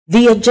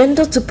The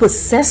agenda to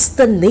possess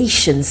the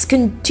nations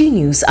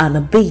continues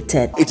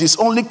unabated. It is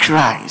only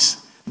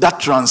Christ that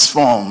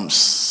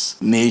transforms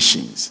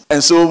nations.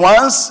 And so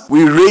once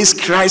we raise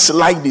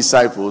Christ-like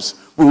disciples,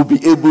 we will be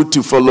able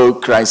to follow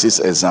Christ's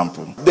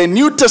example. The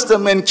New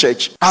Testament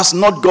church has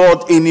not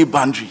got any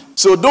boundary.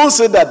 So don't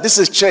say that this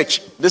is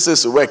church, this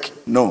is work.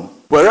 No.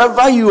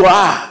 Wherever you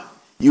are,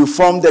 you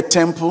form the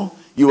temple,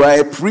 you are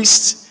a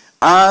priest,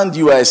 and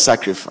you are a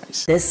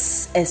sacrifice.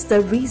 This is the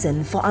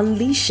reason for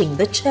unleashing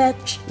the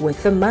church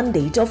with the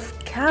mandate of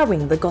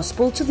carrying the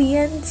gospel to the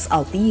ends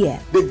of the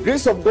earth. The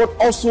grace of God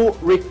also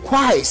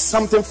requires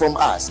something from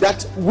us,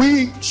 that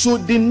we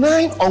should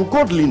deny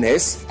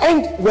ungodliness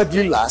and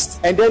worldly lust,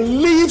 and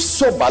then live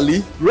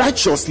soberly,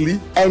 righteously,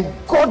 and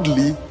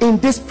godly in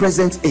this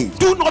present age.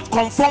 Do not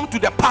conform to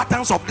the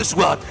patterns of this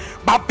world,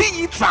 but be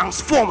ye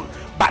transformed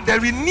by the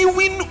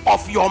renewing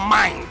of your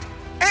mind.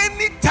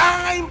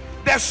 Anytime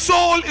the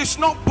soul is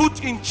not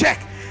put in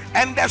check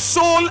and the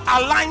soul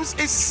aligns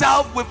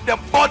itself with the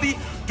body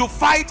to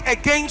fight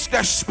against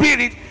the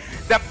spirit,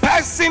 the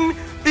person,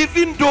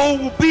 even though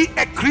will be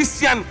a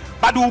Christian,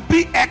 but will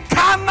be a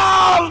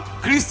carnal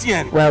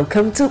Christian.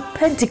 Welcome to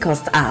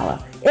Pentecost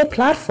Hour, a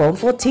platform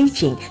for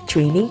teaching,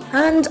 training,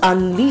 and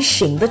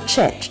unleashing the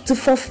church to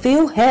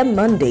fulfill her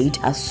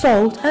mandate as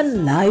salt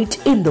and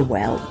light in the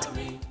world.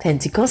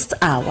 Pentecost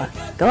Hour,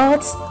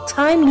 God's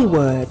timely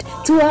word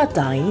to our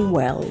dying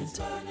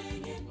world.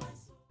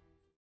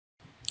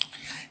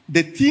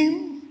 The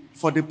theme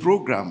for the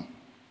program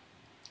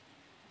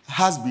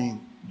has been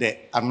the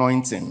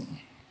anointing.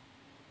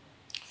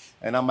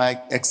 And I'm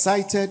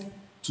excited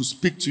to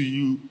speak to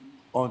you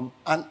on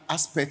an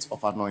aspect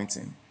of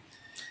anointing.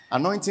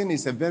 Anointing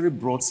is a very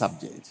broad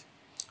subject,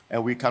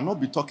 and we cannot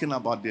be talking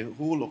about the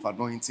whole of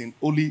anointing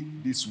only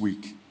this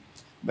week.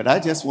 But I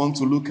just want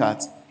to look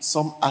at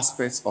some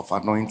aspects of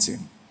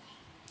anointing.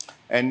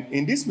 And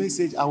in this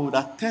message, I would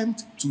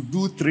attempt to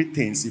do three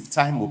things if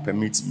time will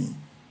permit me.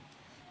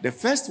 The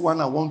first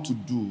one I want to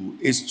do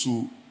is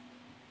to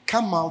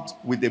come out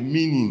with the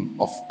meaning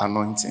of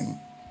anointing.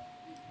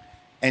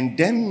 And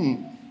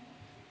then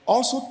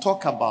also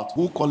talk about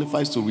who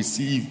qualifies to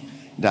receive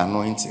the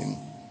anointing.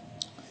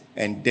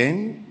 And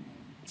then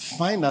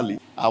finally,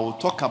 I will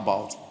talk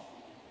about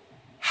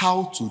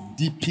how to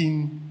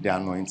deepen the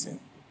anointing.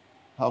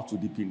 How to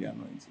deepen the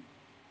anointing.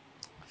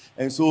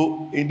 And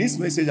so in this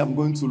message, I'm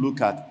going to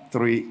look at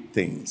three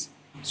things,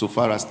 so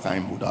far as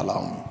time would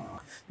allow me.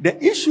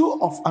 The issue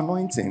of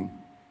anointing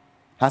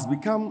has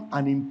become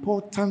an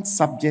important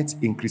subject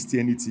in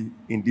Christianity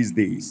in these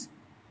days.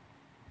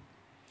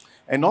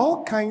 And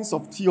all kinds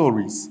of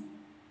theories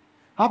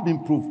have been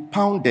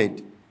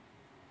propounded,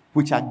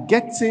 which are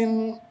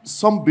getting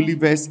some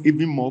believers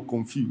even more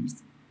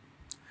confused.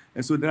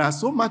 And so there are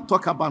so much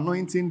talk about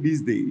anointing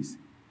these days,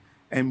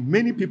 and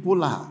many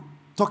people are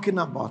talking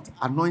about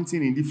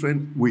anointing in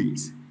different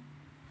ways.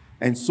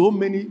 And so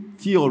many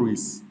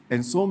theories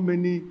and so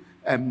many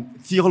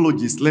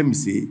theologies, let me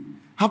say,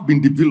 have been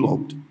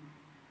developed.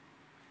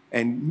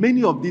 And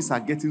many of these are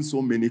getting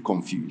so many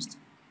confused.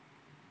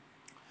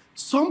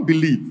 Some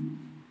believe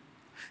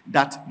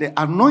that the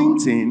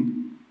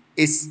anointing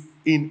is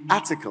in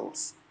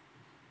articles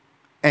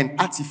and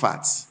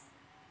artifacts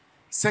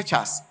such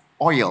as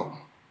oil,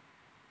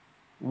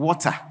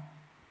 water,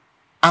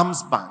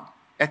 arms band,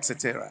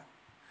 etc.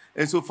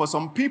 And so for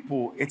some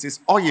people, it is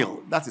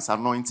oil that is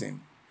anointing.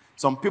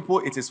 Some people,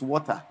 it is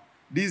water.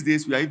 These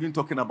days, we are even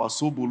talking about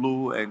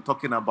sobolo and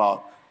talking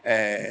about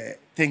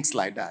things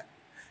like that.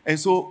 And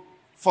so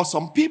for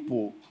some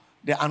people,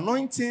 the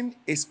anointing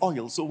is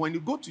oil. So when you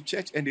go to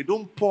church and they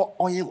don't pour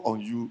oil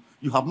on you,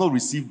 you have not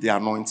received the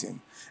anointing.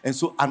 And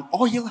so an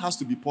oil has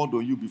to be poured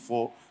on you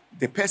before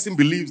the person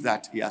believes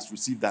that he has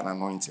received that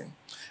anointing.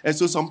 And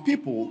so some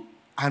people,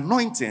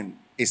 anointing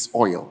is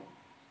oil,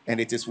 and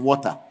it is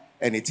water,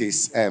 and it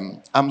is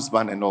arms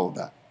band and all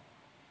that.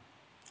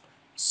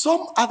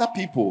 Some other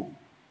people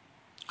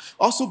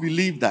also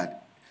believe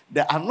that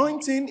the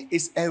anointing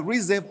is a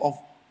reserve of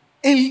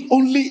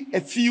only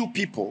a few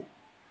people,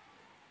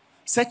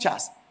 such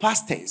as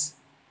pastors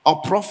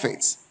or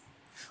prophets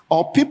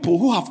or people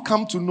who have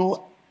come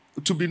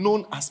to be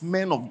known as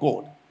men of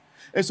God.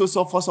 And so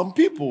for some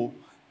people,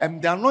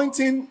 the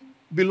anointing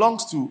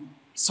belongs to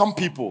some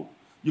people.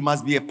 You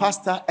must be a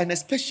pastor and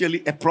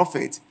especially a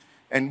prophet.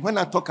 And when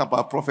I talk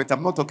about prophet,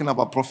 I'm not talking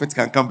about prophet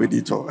can come with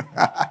it.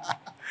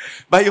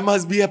 But you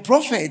must be a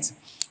prophet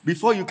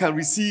before you can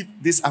receive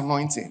this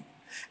anointing.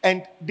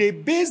 And they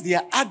base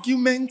their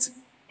argument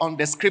on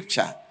the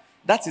scripture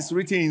that is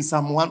written in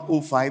Psalm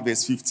 105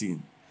 verse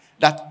 15.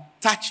 That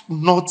touch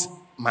not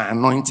my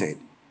anointed.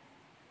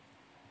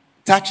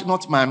 Touch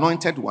not my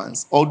anointed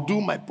ones, or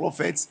do my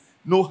prophets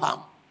no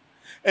harm.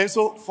 And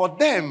so for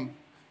them,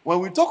 when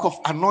we talk of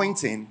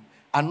anointing,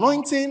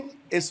 anointing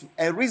is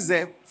a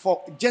reserve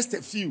for just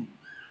a few.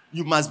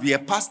 You must be a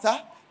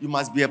pastor, you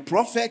must be a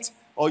prophet,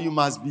 or you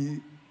must be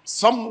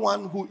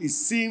someone who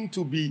is seen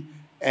to be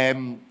a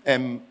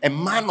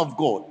man of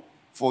God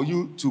for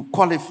you to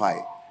qualify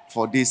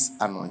for this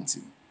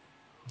anointing.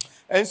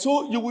 And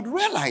so you would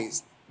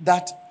realize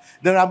that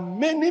There are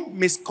many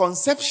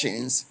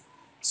misconceptions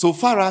so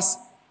far as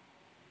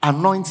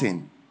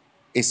anointing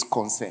is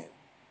concerned.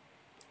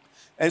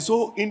 And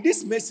so in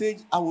this message,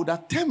 I would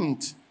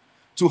attempt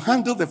to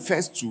handle the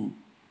first two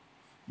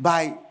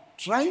by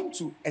trying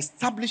to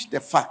establish the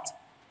fact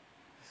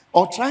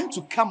or trying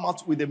to come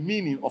out with the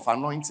meaning of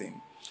anointing,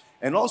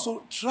 and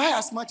also try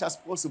as much as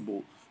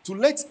possible to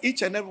let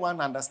each and everyone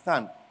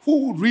understand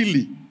who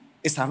really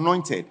is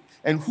anointed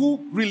and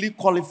who really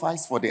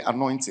qualifies for the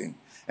anointing.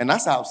 And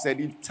as I've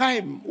said, if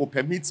time will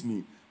permit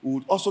me, we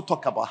would also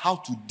talk about how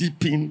to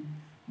deepen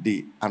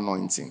the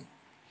anointing.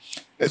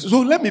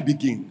 So let me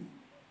begin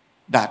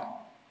that.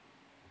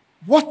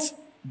 What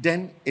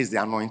then is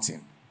the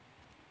anointing?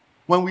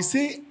 When we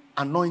say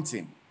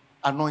anointing,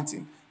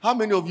 how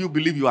many of you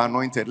believe you are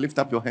anointed? Lift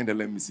up your hand and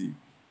let me see.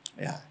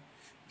 Yeah.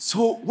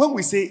 So when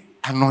we say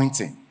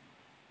anointing,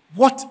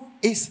 what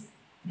is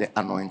the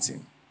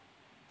anointing?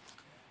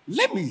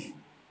 Let me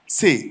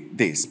say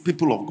this,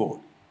 people of God,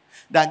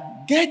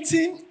 that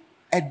getting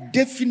a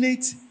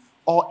definite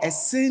or a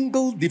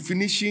single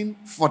definition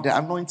for the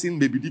anointing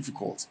may be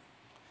difficult.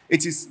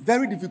 It is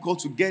very difficult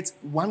to get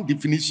one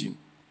definition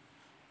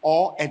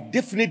or a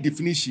definite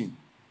definition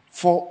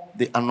for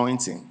the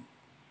anointing.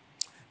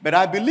 But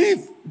I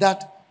believe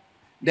that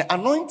the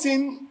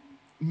anointing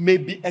may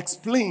be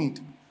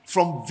explained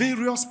from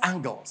various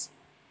angles.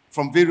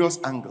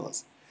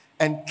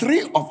 And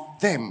three of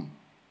them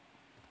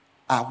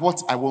are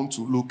what I want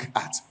to look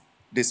at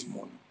this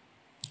morning.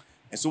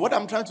 And so what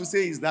I'm trying to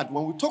say is that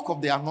when we talk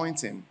of the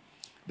anointing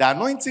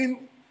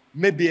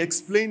may be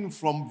explained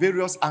from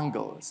various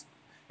angles.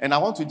 And I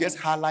want to just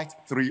highlight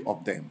three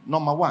of them.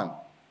 Number one,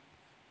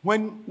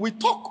 when we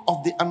talk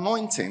of the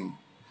anointing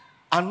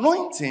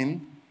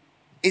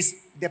is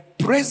the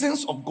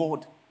presence of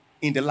God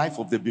in the life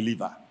of the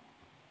believer.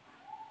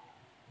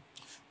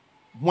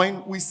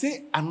 When we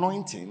say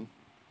anointing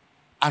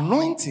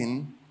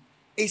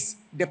is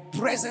the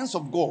presence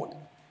of God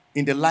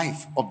in the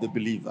life of the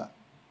believer.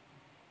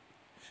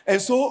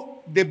 And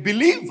so the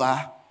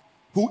believer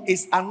who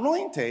is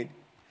anointed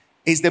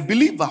is the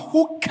believer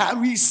who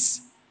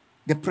carries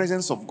the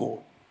presence of God.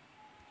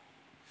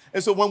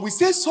 And so when we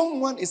say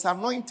someone is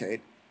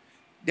anointed,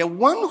 the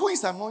one who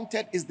is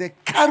anointed is the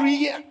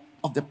carrier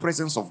of the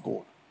presence of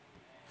God.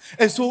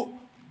 And so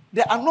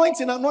the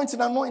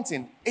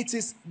anointing, it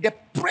is the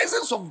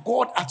presence of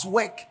God at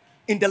work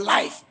in the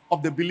life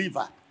of the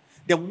believer.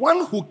 The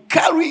one who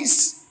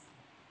carries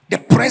the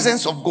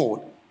presence of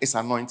God is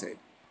anointed.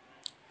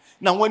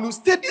 Now, when you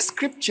study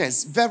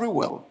scriptures very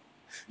well,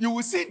 you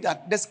will see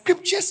that the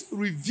scriptures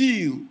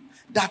reveal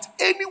that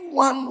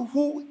anyone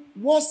who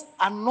was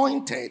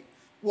anointed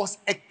was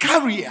a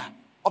carrier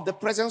of the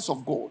presence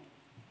of God.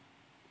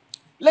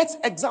 Let's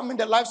examine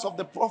the lives of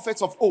the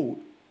prophets of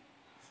old.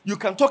 You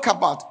can talk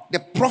about the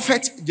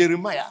prophet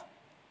Jeremiah.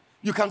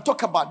 You can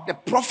talk about the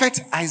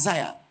prophet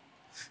Isaiah.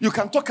 You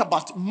can talk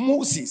about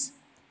Moses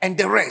and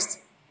the rest.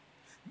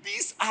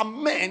 These are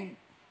men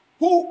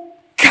who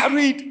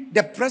carried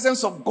the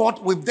presence of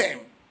God with them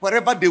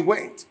wherever they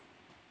went.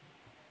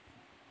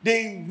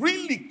 They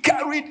really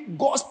carried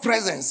God's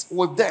presence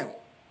with them.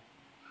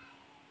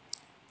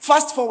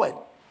 Fast forward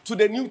to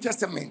the New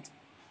Testament.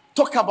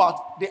 Talk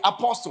about the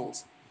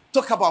apostles.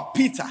 Talk about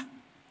Peter.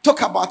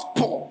 Talk about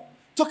Paul.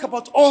 Talk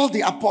about all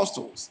the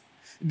apostles.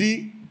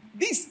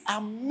 These are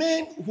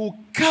men who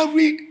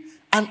carried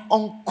an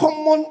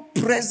uncommon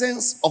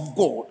presence of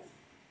God.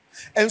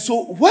 And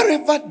so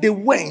wherever they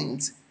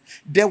went,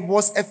 there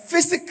was a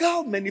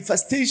physical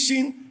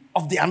manifestation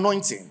of the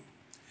anointing.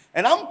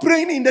 And I'm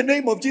praying in the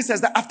name of Jesus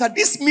that after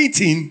this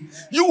meeting,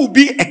 you will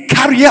be a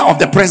carrier of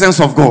the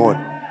presence of God.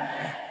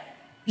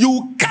 You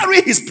will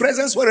carry his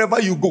presence wherever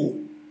you go.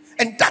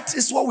 And that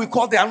is what we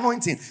call the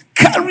anointing.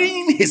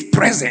 Carrying his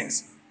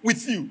presence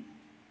with you.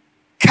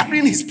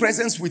 Carrying his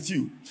presence with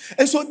you.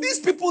 And so these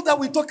people that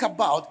we talk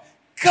about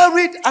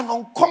carried an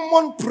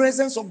uncommon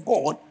presence of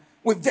God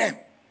with them.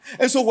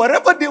 And so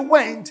wherever they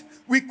went,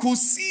 we could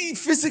see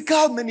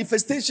physical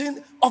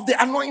manifestation of the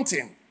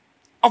anointing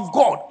of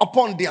God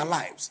upon their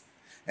lives.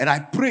 And I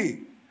pray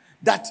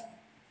that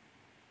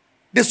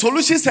the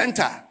Solution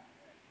Center,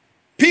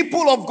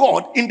 people of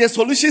God in the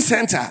Solution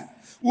Center,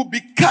 will be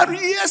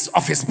carriers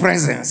of his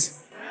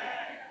presence.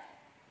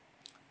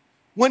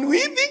 When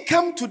we even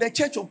come to the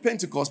Church of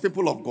Pentecost,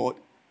 people of God,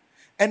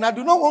 and I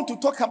do not want to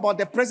talk about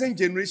the present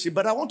generation,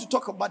 but I want to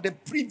talk about the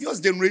previous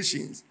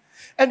generations.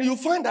 And you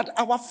find that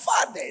our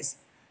fathers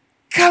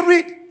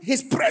carried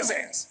his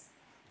presence.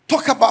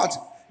 Talk about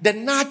the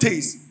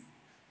Nates.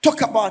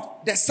 Talk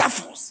about the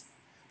Sapphirs.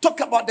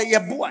 Talk about the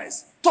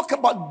Yebuais. Talk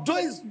about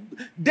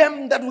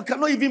them that we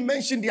cannot even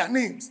mention their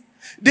names.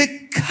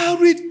 They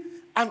carried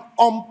an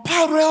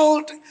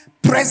unparalleled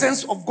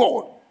presence of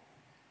God.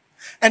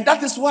 And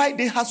that is why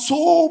they had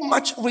so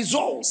much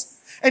results.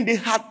 And they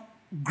had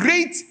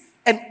great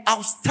and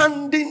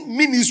outstanding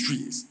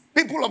ministries.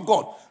 People of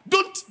God,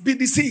 don't be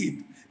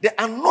deceived. The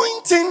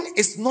anointing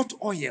is not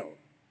oil.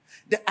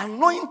 The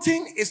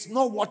anointing is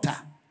not water.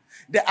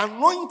 The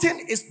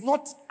anointing is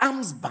not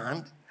arms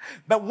band.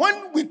 But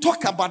when we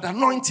talk about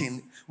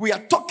anointing, we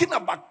are talking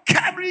about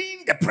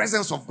carrying the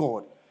presence of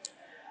God.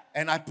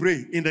 And I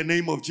pray in the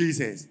name of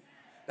Jesus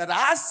that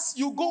as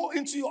you go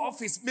into your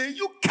office, may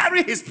you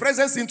carry his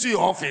presence into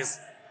your office.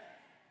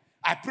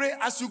 I pray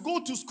as you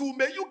go to school,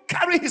 may you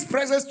carry his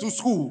presence to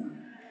school.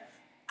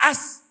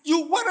 As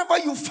you, wherever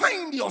you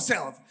find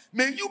yourself,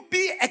 may you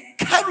be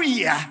a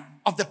carrier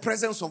of the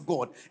presence of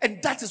God.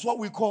 And that is what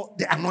we call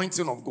the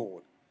anointing of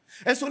God.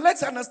 And so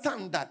let's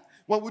understand that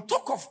when we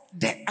talk of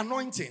the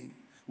anointing,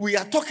 we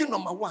are talking,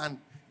 number one,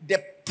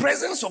 the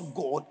presence of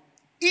God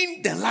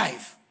in the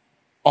life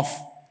of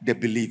the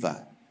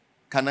believer.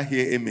 Can I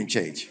hear amen,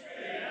 church?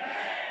 Amen.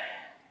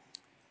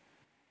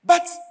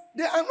 But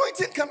the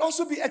anointing can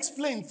also be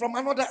explained from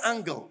another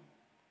angle.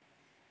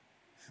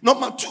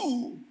 Number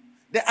two,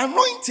 the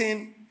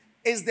anointing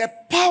is the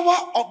power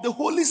of the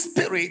Holy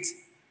Spirit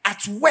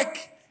at work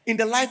in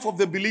the life of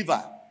the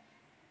believer.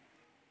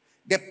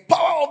 The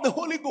power of the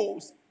Holy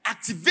Ghost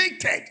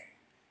activated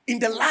in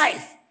the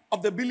life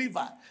of the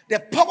believer. The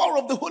power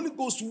of the Holy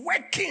Ghost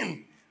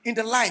working in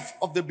the life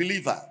of the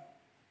believer.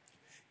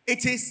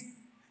 It is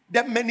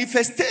the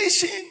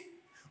manifestation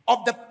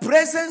of the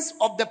presence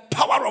of the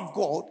power of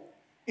God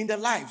in the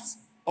lives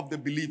of the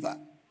believer.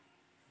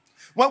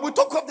 When we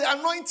talk of the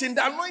anointing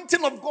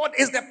of God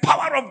is the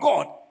power of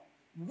God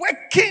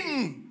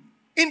working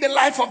in the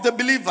life of the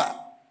believer.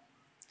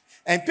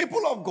 And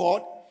people of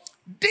God,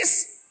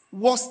 this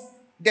was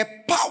the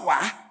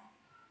power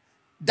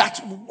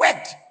that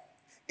worked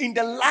in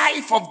the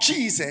life of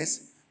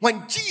Jesus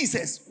when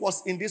Jesus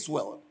was in this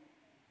world.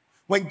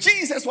 When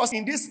Jesus was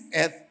in this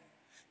earth,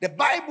 the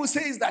Bible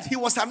says that he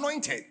was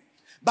anointed.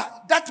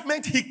 But that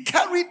meant he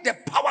carried the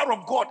power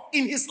of God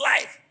in his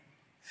life.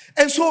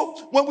 And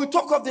so when we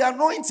talk of the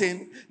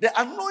anointing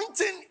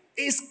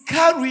is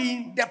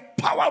carrying the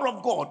power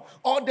of God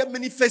or the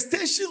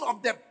manifestation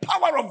of the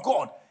power of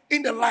God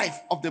in the life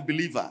of the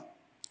believer.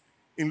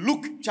 In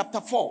Luke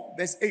chapter 4,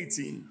 verse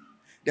 18,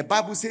 the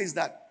Bible says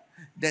that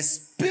the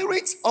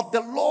Spirit of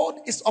the Lord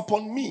is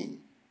upon me.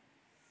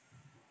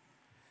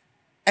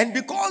 And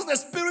because the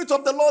Spirit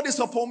of the Lord is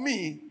upon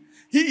me,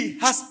 he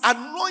has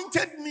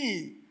anointed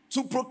me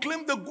to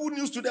proclaim the good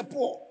news to the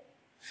poor.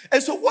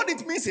 And so what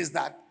it means is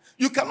that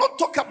you cannot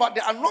talk about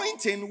the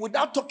anointing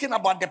without talking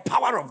about the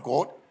power of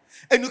God.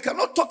 And you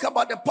cannot talk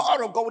about the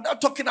power of God without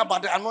talking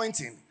about the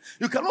anointing.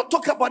 You cannot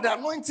talk about the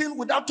anointing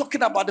without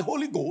talking about the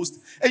Holy Ghost.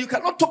 And you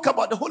cannot talk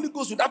about the Holy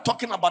Ghost without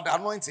talking about the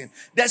anointing.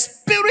 The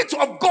Spirit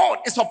of God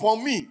is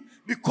upon me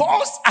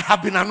because I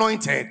have been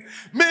anointed.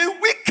 May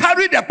we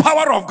carry the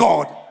power of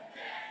God.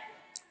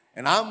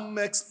 And I'm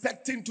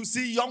expecting to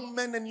see young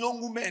men and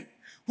young women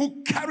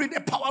who carry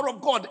the power of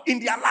God in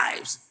their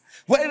lives.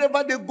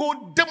 Wherever they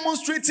go,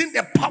 demonstrating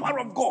the power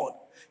of God,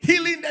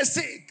 healing the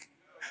sick,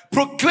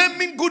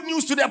 proclaiming good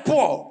news to the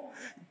poor,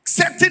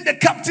 setting the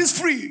captives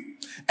free,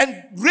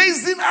 and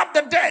raising up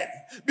the dead.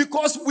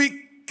 Because we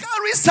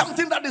carry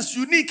something that is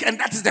unique, and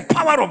that is the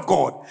power of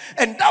God.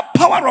 And that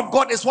power of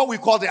God is what we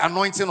call the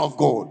anointing of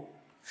God.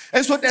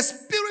 And so the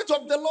Spirit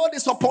of the Lord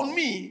is upon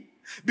me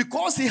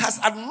because he has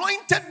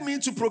anointed me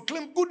to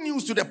proclaim good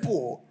news to the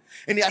poor.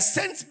 And he has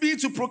sent me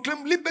to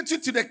proclaim liberty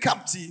to the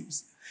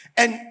captives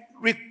and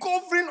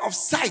recovering of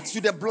sight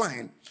to the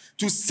blind,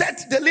 to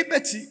set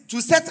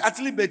at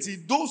liberty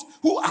those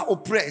who are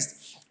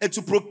oppressed, and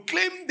to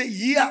proclaim the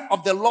year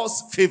of the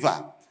Lord's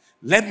favor.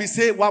 Let me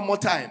say one more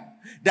time.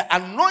 The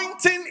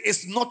anointing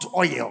is not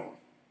oil.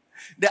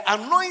 The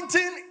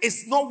anointing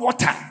is not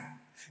water.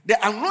 The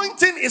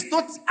anointing is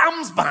not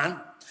arm's band.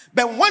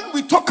 But when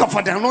we talk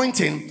about the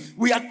anointing,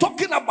 we are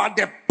talking about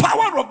the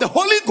power of the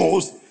Holy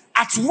Ghost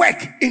at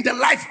work in the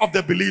life of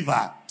the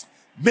believer.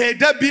 May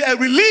there be a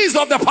release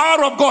of the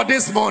power of God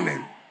this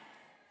morning.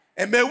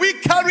 And may we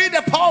carry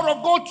the power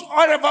of God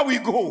wherever we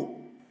go.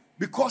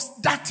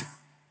 Because that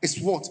is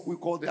what we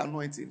call the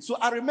anointing. So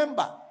I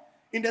remember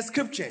in the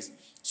scriptures,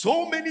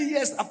 so many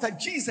years after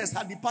Jesus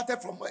had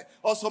departed from earth,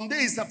 or some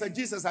days after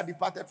Jesus had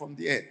departed from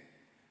the earth,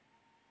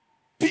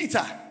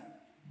 Peter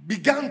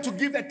began to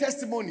give a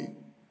testimony.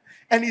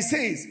 And he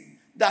says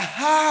that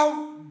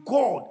how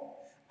God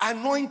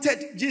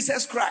anointed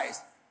Jesus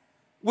Christ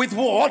with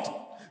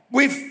what?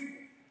 With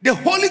the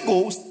Holy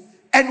Ghost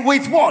and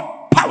with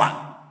what?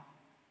 Power.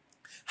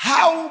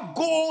 How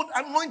God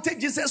anointed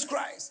Jesus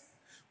Christ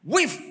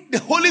with the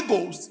Holy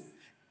Ghost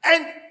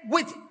and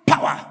with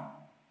power.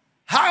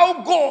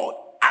 How God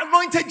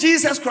anointed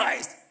Jesus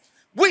Christ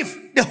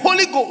with the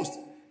Holy Ghost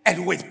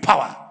and with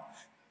power.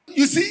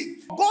 You see,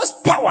 God's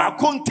power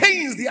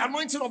contains the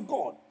anointing of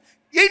God.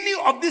 Any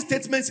of these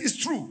statements is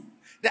true.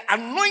 The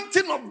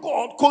anointing of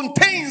God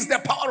contains the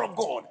power of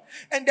God.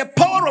 And the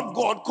power of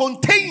God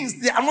contains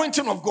the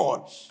anointing of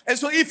God. And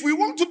so if we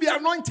want to be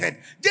anointed,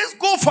 just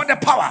go for the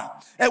power.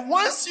 And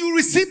once you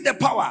receive the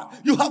power,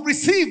 you have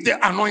received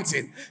the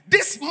anointing.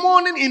 This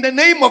morning, in the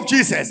name of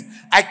Jesus,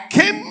 I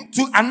came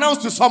to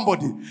announce to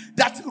somebody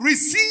that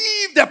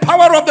receive the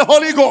power of the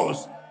Holy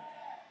Ghost.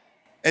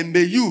 And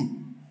may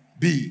you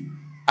be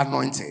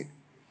anointed.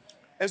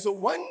 And so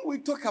when we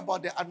talk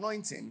about the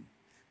anointing,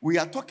 we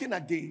are talking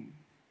again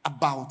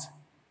about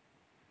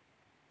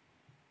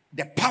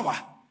the power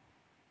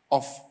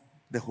of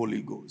the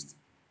Holy Ghost.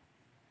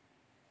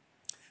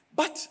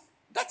 But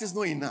that is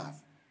not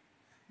enough.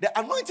 The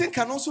anointing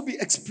can also be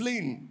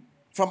explained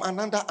from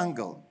another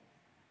angle.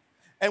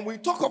 And when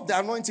we talk of the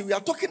anointing, we are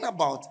talking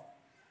about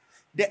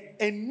the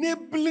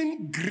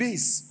enabling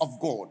grace of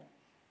God,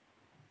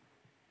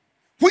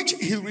 which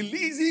he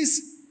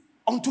releases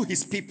unto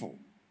his people.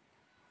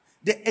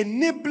 The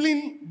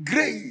enabling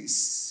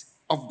grace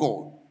of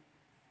God.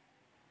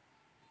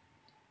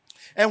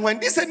 And when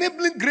this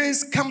enabling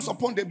grace comes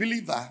upon the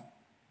believer,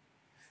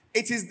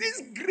 it is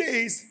this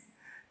grace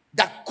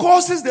that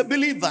causes the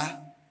believer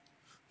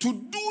to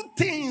do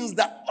things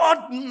that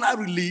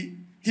ordinarily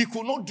he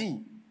could not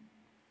do.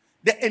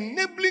 The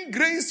enabling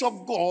grace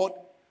of God,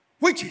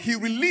 which he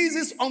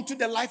releases onto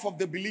the life of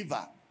the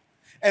believer,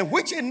 and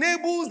which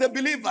enables the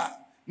believer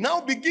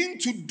now begin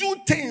to do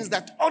things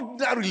that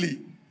ordinarily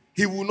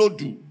he will not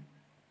do.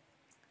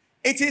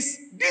 It is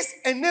this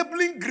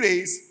enabling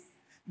grace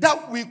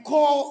that we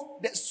call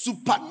the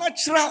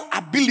supernatural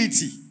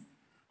ability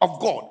of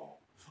God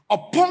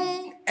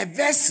upon a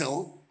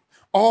vessel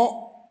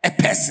or a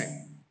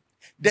person.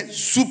 The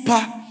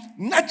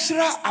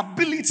supernatural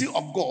ability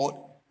of God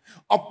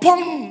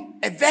upon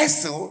a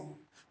vessel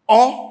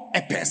or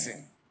a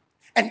person.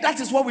 And that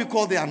is what we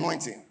call the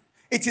anointing.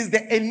 It is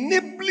the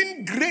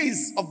enabling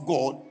grace of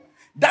God.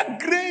 That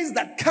grace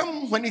that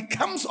comes when it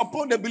comes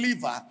upon the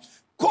believer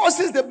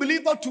causes the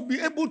believer to be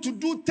able to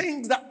do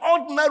things that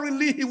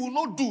ordinarily he will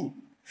not do.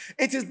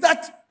 It is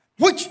that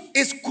which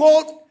is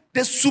called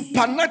the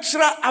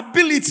supernatural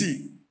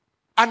ability.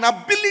 An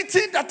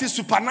ability that is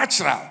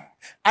supernatural.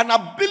 An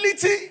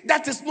ability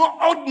that is not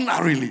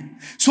ordinarily.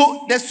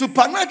 So the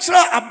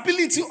supernatural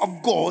ability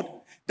of God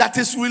that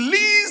is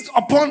released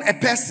upon a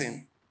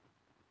person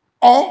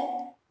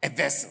or a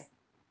vessel.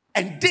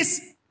 And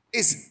this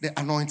is the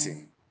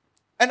anointing.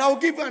 And I'll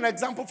give you an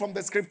example from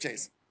the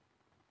scriptures.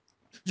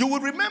 You will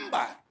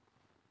remember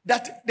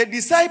that the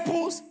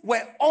disciples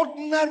were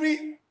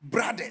ordinary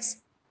brothers,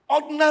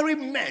 ordinary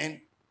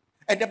men.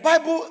 And the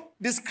Bible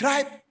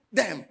described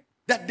them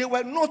that they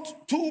were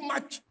not too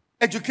much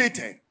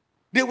educated.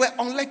 They were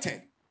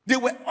unlettered. They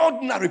were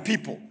ordinary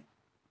people.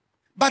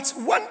 But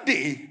one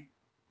day,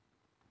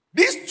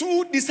 these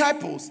two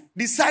disciples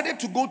decided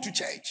to go to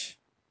church.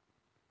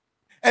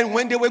 And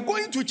when they were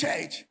going to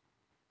church,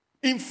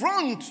 in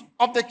front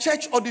of the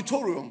church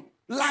auditorium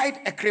lied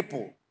a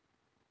cripple.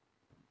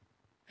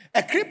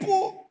 A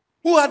cripple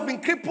who had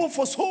been crippled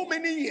for so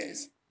many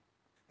years.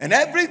 And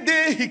every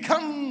day he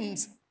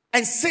comes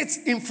and sits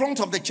in front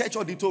of the church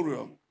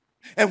auditorium.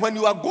 And when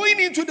you are going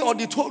into the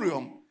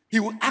auditorium, he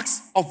will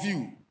ask of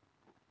you,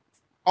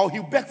 or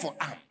he'll beg for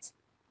alms.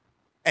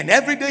 And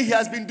every day he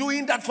has been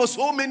doing that for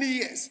so many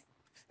years.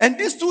 And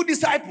these two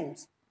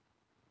disciples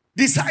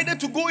decided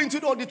to go into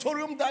the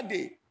auditorium that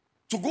day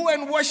to go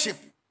and worship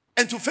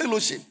and to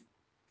fellowship.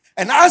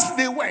 And as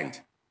they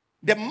went,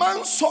 the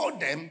man saw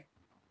them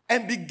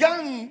and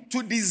began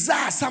to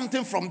desire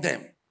something from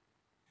them.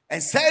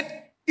 And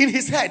said in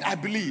his head, I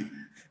believe,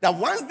 that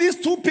once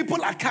these two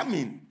people are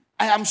coming,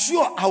 I am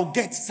sure I'll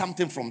get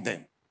something from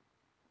them.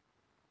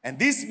 And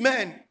this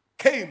man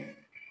came.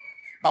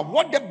 But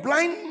what the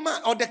blind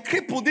man or the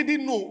cripple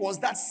didn't know was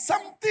that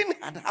something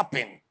had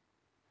happened.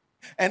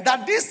 And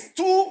that these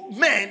two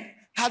men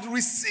had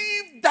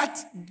received that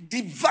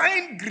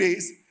divine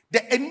grace,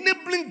 the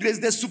enabling grace,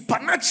 the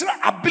supernatural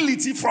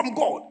ability from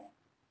God.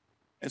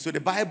 And so the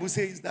Bible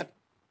says that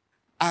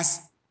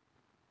as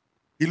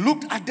he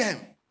looked at them,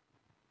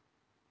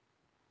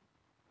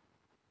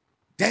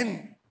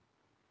 then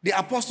the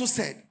apostle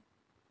said,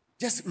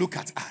 just look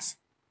at us.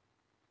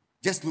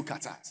 Just look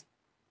at us.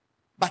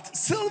 But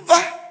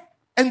silver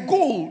and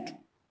gold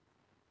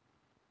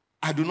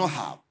I do not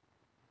have.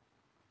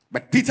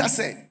 But Peter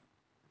said,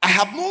 I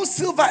have no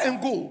silver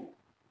and gold,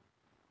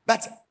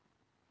 but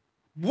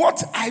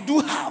what I do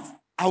have,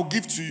 I'll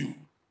give to you.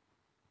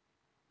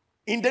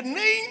 In the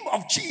name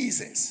of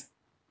Jesus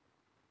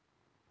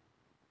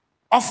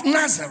of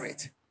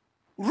Nazareth,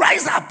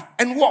 rise up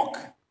and walk.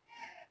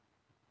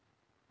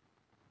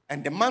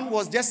 And the man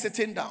was just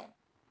sitting down.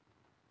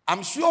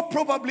 I'm sure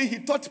probably he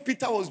thought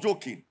Peter was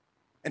joking.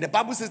 And the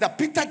Bible says that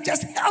Peter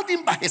just held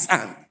him by his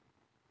hand,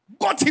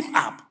 got him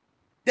up.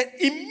 Then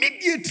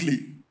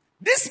immediately,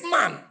 this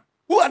man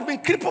who had been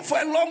crippled for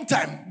a long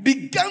time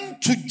began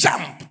to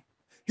jump.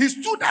 He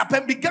stood up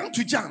and began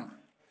to jump,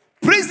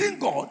 praising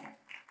God,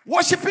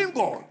 worshiping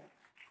God.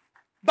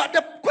 But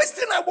the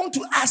question I want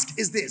to ask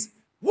is this: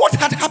 what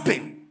had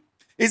happened?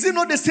 Is it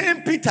not the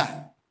same Peter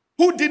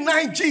who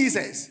denied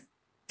Jesus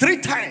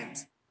 3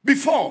 times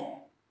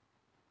before?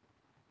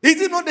 Is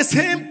it not the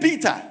same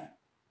Peter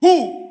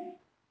who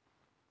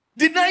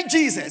denied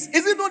Jesus?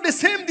 Is it not the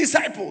same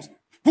disciples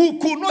who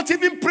could not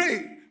even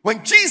pray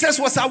when Jesus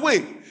was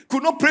away,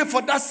 could not pray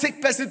for that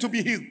sick person to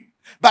be healed?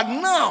 But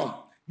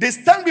now they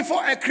stand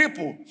before a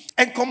cripple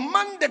and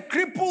command the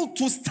cripple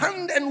to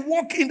stand and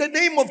walk in the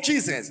name of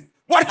Jesus.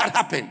 What had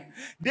happened?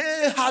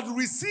 They had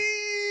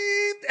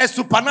received a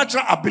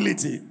supernatural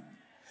ability.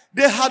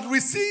 They had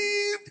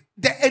received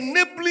the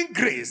enabling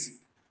grace.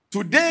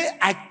 Today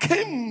I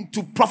came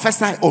to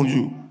prophesy on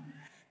you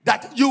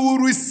that you will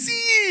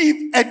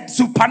receive a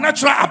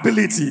supernatural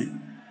ability.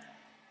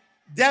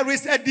 There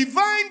is a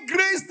divine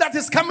grace that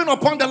is coming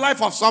upon the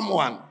life of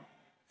someone.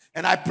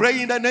 And I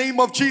pray in the name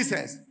of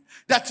Jesus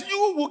that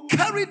you will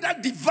carry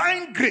that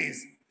divine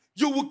grace.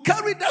 You will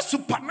carry that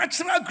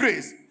supernatural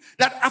grace.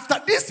 That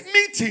after this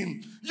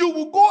meeting, you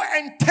will go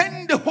and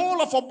turn the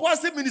whole of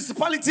Obuasi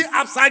municipality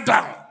upside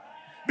down.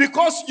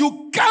 Because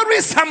you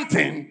carry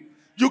something.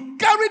 You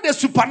carry the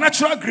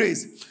supernatural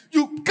grace.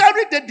 You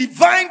carry the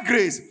divine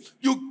grace.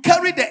 You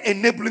carry the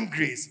enabling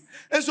grace.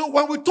 And so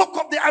when we talk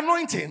of the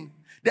anointing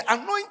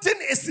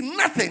is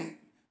nothing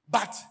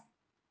but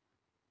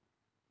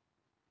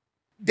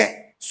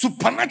the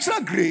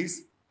supernatural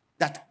grace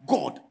that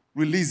God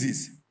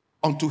releases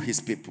unto his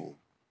people.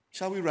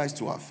 Shall we rise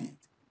to our feet?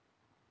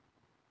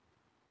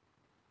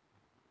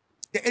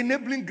 The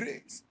enabling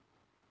grace.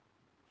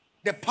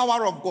 The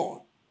power of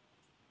God.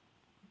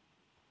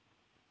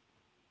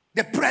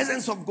 The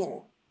presence of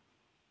God.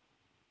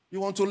 You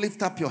want to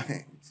lift up your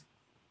hands.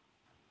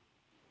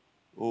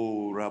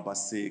 Oh,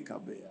 Rabase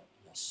Kabea.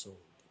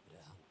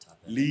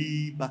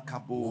 Liba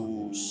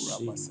Kabo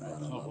Rabase.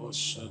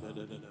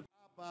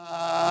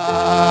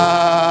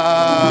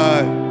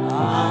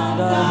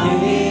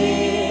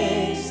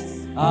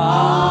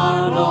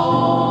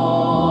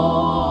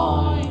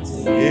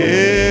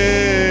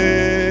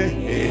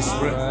 His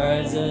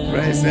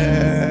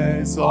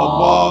presence upon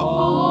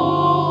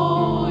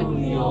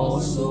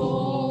your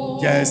soul.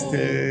 Just in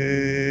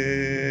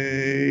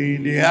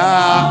the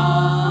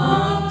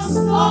arms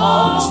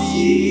of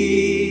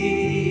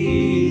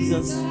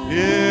Jesus.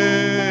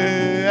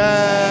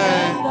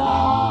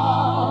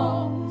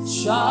 Thou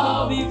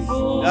shalt be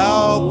full.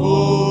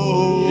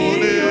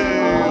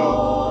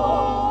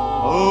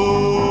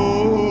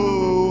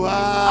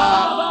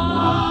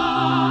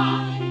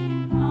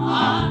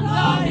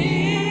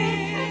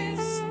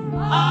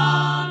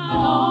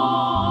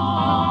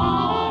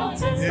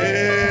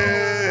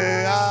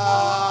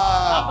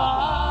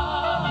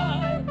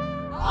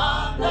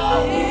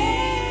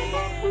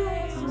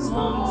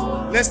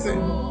 Listen,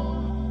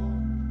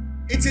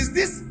 it is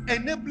this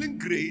enabling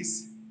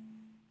grace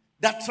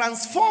that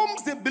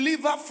transforms the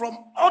believer from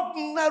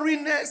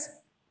ordinariness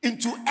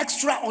into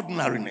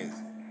extraordinariness.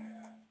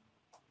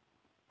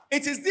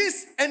 It is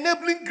this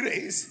enabling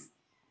grace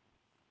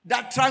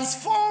that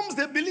transforms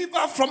the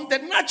believer from the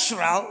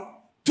natural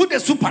to the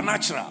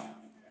supernatural.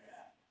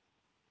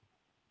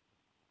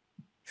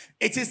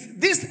 It is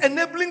this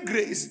enabling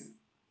grace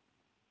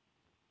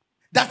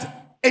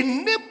that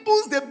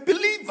enables the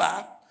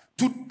believer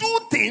to do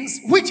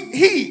things which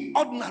he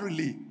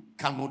ordinarily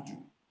cannot do.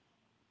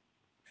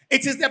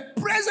 It is the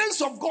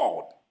presence of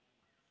God.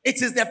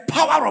 It is the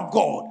power of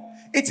God.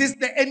 It is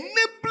the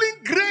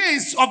enabling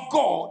grace of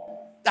God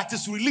that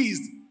is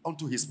released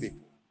unto his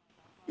people.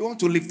 You want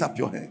to lift up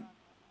your hand.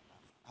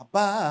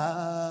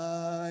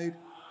 Abide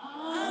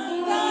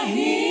under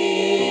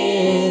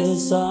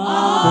his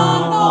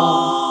anointing.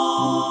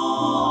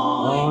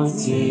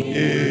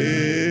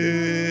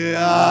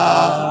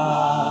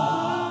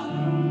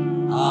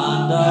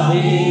 Under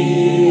his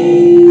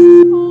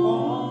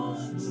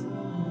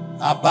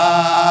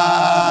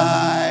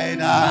abide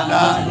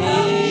under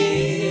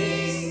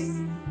his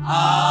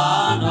anointing.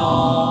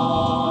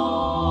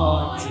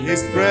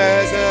 His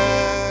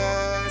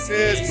presence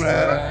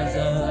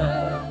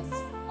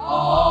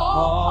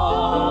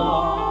upon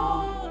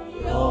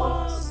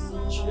your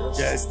soul.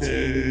 Just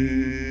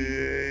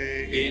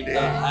in the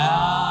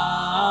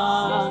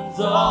hands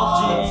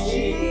of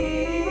Jesus.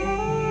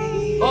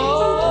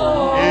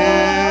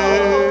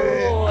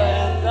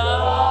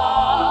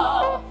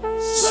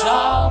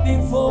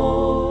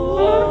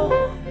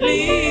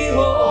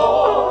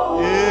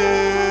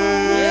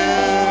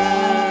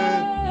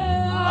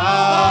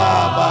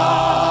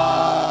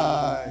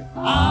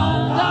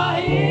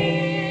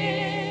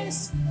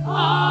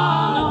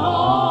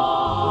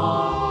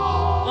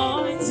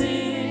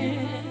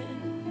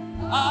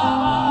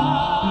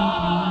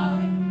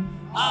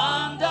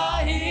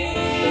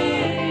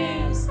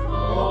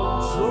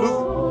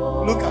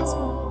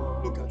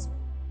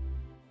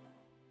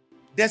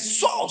 The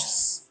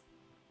source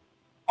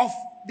of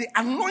the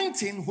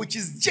anointing, which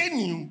is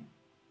genuine,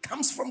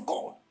 comes from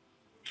God.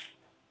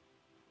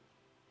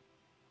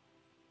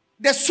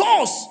 The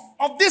source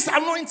of this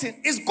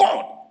anointing is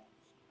God,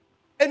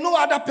 and no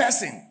other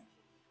person,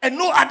 and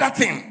no other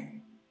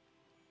thing.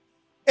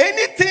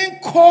 Anything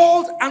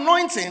called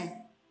anointing,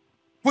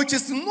 which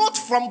is not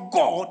from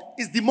God,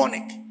 is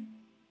demonic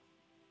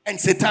and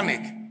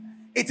satanic.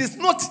 It is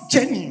not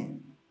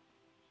genuine.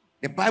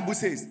 The Bible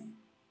says,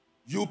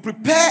 you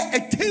prepare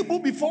a table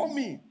before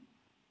me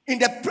in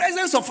the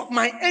presence of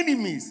my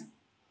enemies.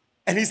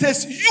 And he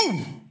says,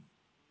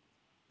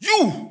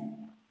 you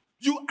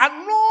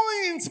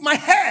anoint my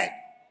head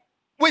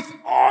with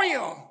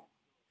oil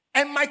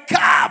and my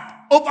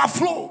cup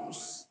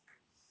overflows.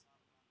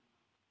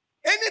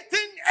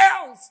 Anything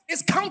else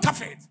is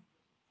counterfeit.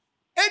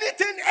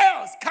 Anything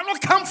else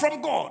cannot come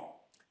from God.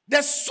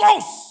 The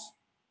source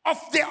of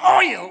the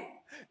oil,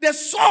 the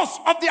source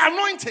of the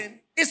anointing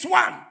is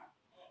one,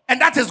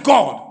 and that is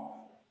God.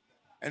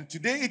 And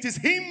today it is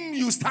Him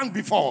you stand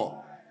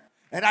before.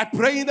 And I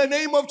pray in the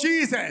name of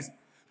Jesus,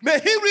 may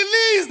He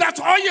release that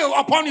oil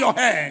upon your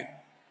head.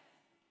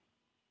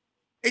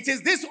 It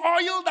is this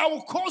oil that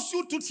will cause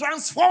you to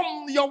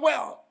transform your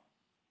world.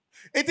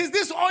 It is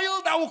this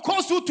oil that will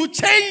cause you to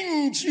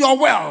change your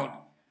world.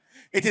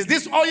 It is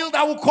this oil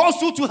that will cause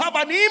you to have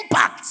an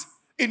impact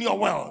in your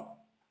world.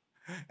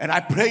 And I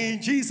pray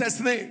in Jesus'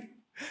 name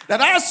that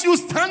as you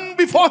stand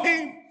before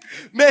Him,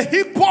 may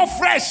He pour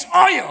fresh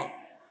oil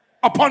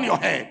upon your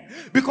head.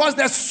 Because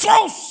the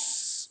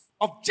source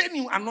of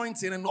genuine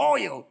anointing and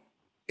oil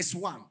is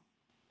one.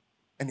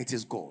 And it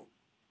is God.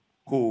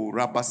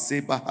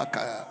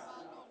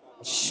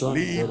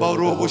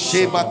 Libaro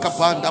Sheba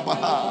Kapanda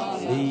Baha.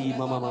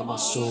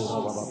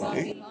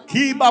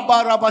 Kiba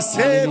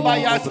Barabaseba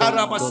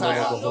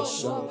Yatarabasaya.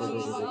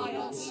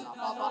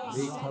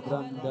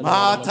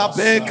 Mata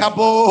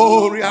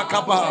Bekaboria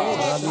Kaba.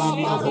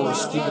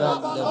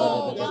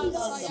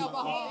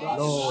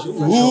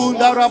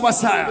 Unda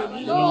Rabasaya.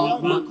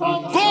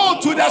 Go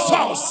to the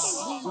source.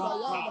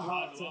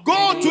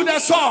 Go to the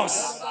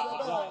source.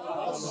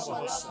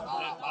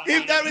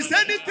 If there is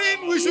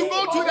anything, we should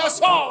go to the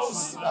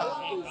source.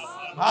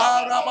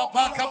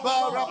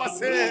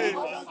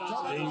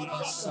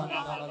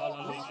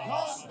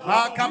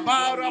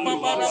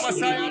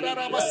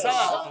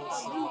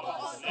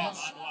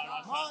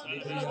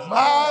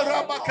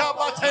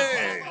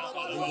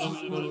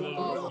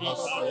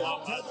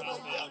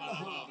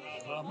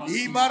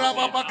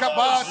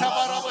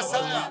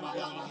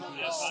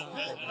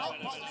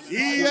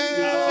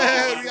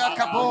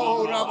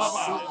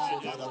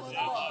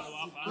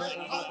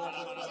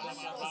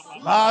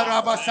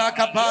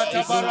 Barabasaka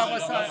Bata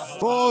Barabasaya.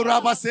 Oh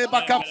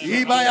Rabasebaka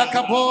Ibaya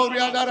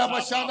Kaboria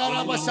Darabashana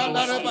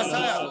Rabashana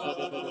Rabasaya.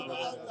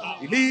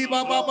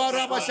 Liba Baba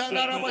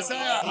Rabashana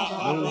Rabasaya.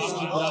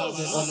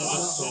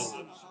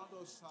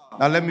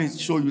 Now let me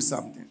show you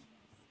something.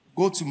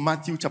 Go to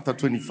Matthew chapter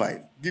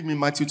 25. Give me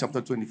Matthew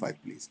chapter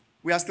 25, please.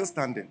 We are still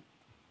standing.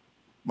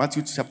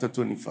 Matthew chapter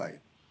 25,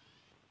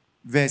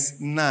 verse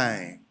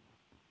 9.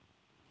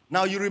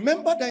 Now you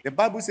remember that the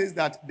Bible says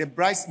that the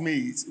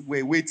bridesmaids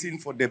were waiting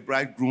for the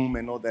bridegroom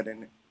and all that,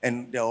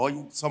 and the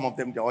oil, some of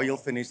them, the oil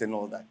finished and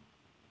all that.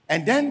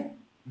 And then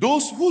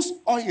those whose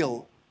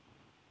oil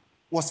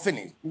was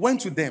finished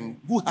went to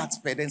them who had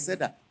spared and said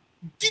that,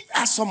 give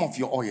us some of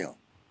your oil.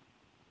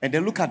 And they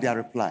look at their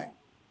reply.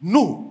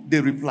 No,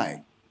 they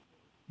replied,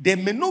 there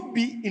may not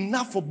be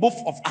enough for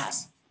both of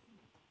us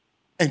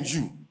and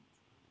you.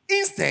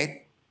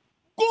 Instead,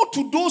 go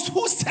to those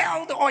who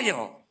sell the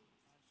oil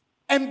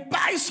and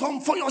buy some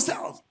for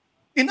yourself.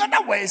 In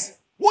other words,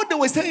 what they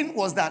were saying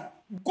was that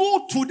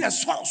go to the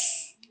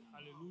source.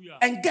 Hallelujah.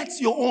 And get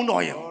your own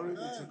oil.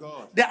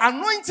 The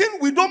anointing,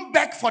 we don't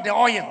beg for the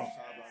oil.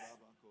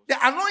 The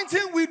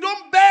anointing, we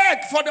don't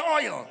beg for the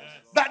oil.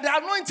 But the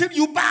anointing,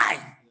 you buy.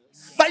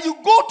 But you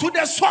go to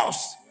the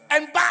source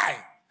and buy.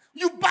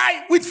 You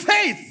buy with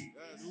faith.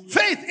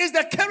 Faith is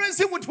the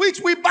currency with which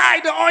we buy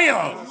the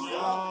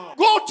oil.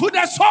 Go to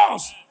the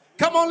source.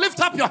 Come on, lift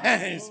up your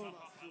hands.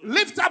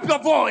 Lift up your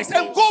voice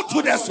and go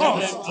to the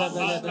source.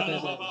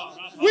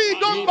 We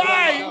don't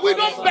buy, we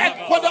don't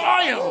beg for the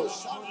oil.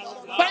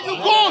 But you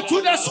go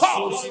to the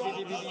source.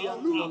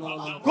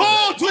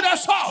 Go to the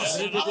source.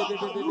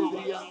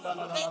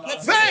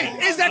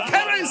 Faith is the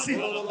currency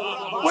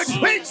with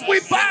which we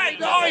buy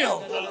the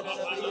oil.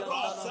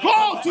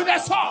 Go to the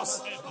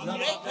source.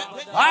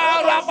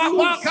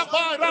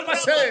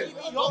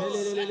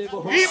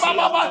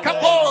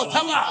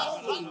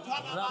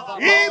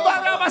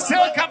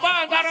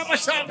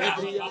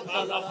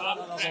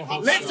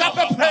 Lift up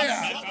a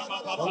prayer.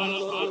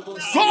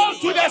 Go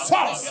to the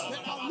source.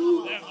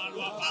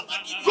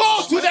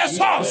 Go to the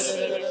source.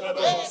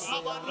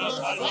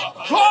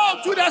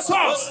 Go to the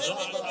source.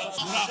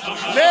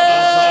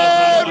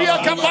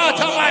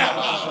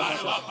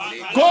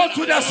 Go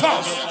to the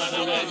source.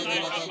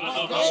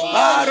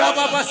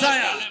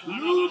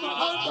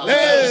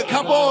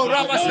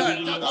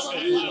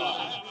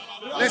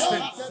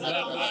 Listen.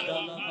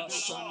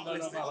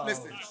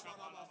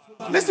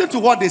 Listen to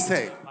what they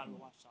say.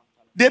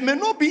 There may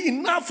not be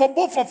enough for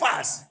both of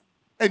us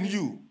and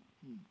you.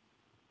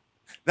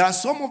 There are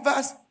some of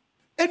us,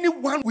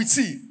 anyone we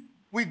see,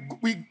 we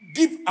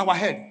give our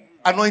head,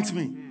 anoint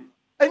me.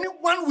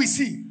 Anyone we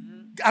see,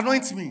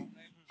 anoint me.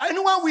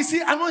 Anyone we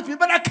see, anoint me.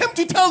 But I came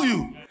to tell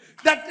you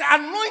that the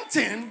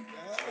anointing,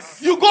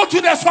 you go to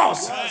the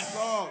source.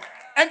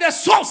 And the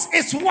source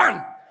is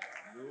one.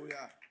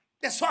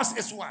 The source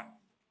is one.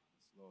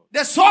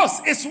 The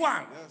source is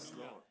one.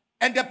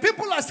 And the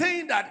people are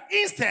saying that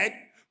instead,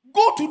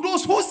 go to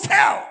those who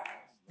sell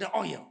the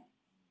oil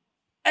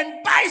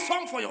and buy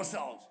some for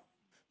yourself.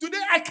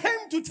 Today I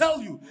came to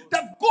tell you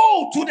that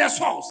go to the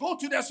source. Go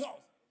to the source.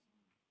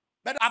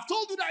 But I've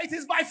told you that it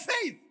is by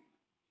faith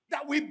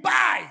that we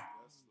buy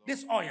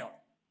this oil.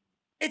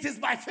 It is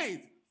by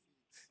faith.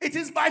 It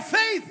is by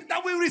faith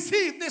that we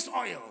receive this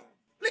oil.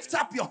 Lift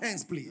up your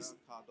hands, please.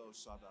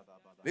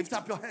 Lift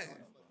up your hands.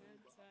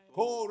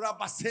 Ko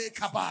rabase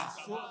kaba.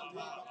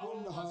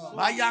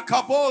 Maya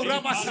kabo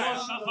rabase.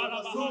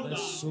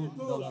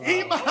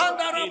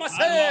 Imahanda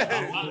rabase.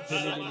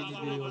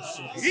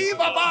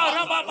 Ibaba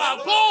rababa.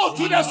 Go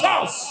to the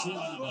source.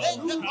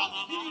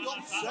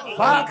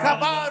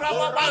 Bakaba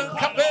rababa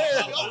kabe.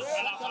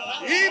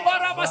 Iba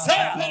rabase.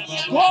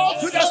 Go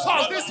to the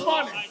source this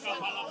morning.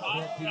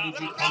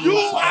 You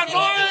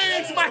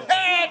anoint my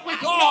head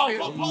with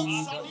oil.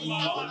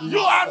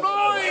 You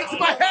anoint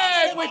my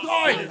head with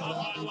oil.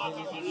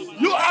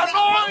 You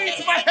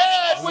anoint my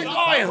head with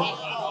oil.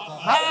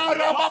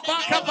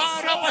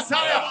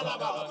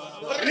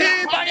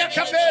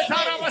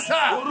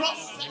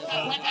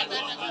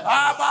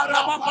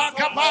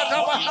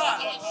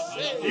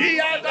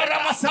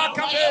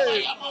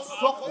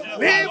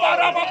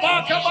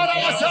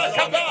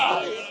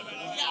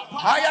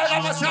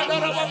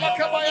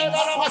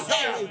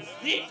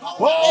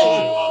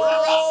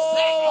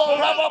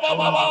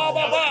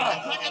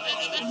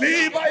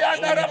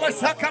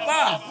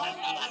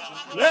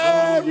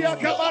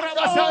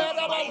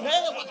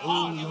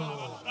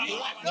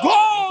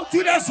 Go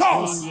to the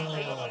source.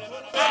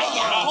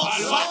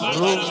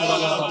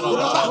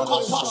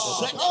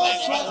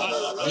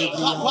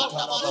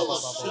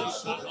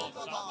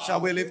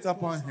 Shall we lift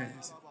up our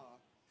hands?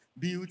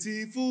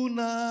 Beautiful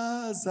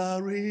Nazarene,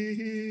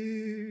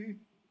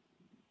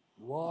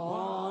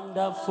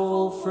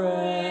 wonderful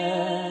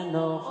friend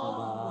of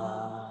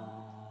mine.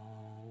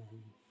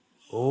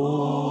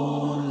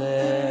 Oh,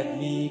 let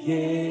me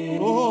gaze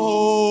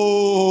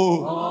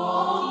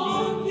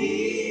on thee,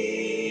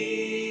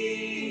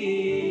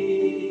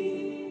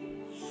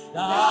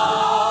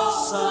 thou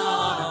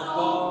Son of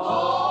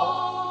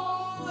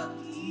God,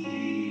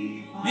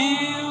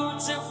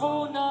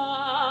 beautiful Nazarene,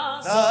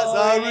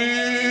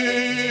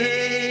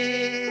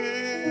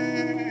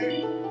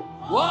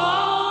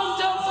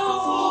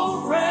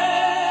 wonderful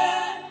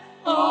friend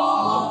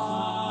of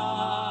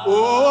mine. Oh,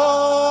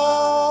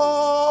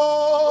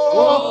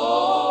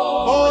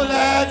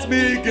 let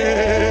me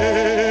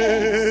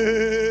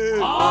gaze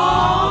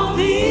on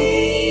thee,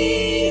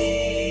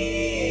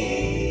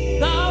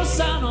 thou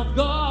Son of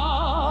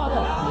God,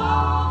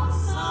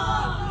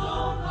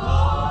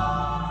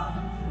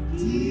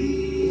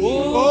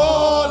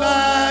 oh,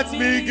 let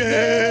me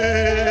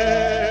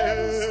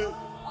gaze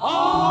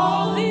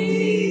on thee,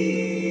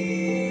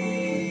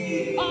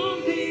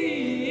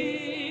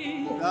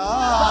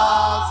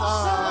 thou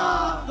Son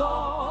of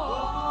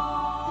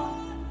God,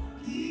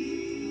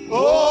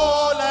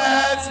 oh,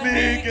 let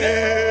me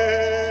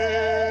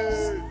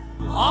gaze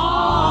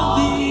on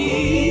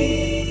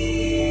thee,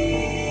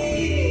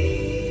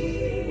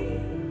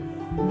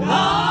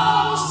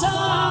 thou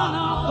Son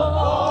of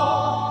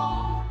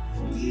God,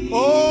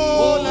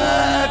 oh,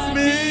 let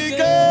me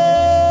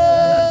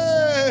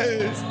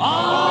gaze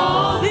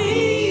on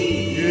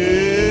thee.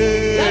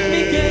 Let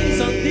me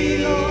gaze on thee,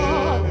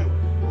 Lord,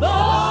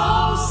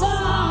 thou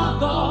Son of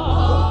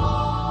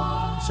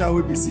God. Shall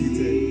we be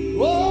seated?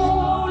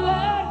 Oh,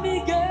 let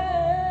me gaze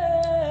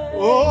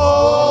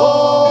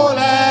Oh,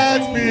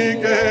 let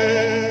me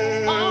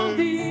gaze on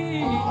thee,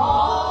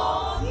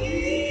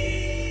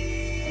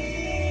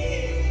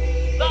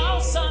 thou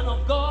Son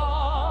of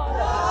God,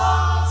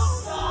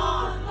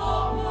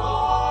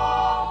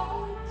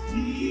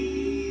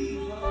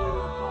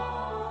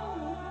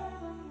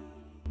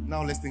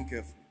 Now listen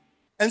carefully.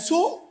 And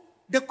so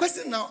the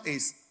question now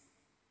is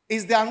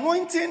the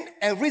anointing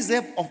a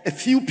reserve of a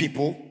few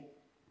people?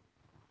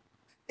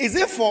 Is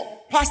it for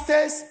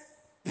pastors,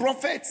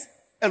 prophets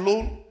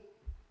alone?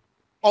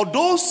 Or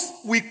those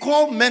we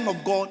call men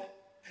of God?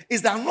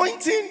 Is the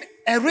anointing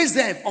a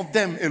reserve of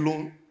them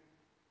alone?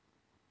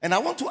 And I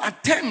want to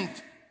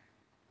attempt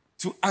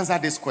to answer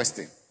this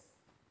question.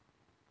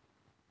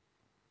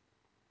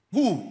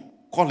 Who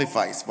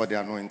qualifies for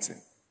the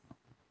anointing?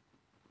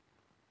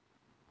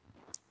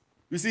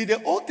 You see,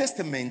 the Old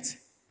Testament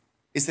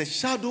is a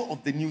shadow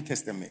of the New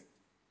Testament.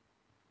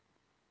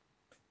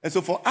 And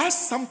so for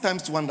us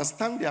sometimes to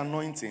understand the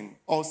anointing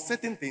or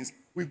certain things,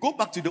 we go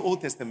back to the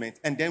Old Testament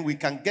and then we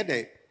can get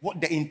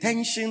the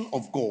intention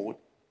of God.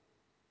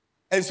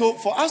 And so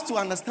for us to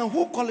understand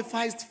who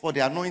qualifies for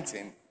the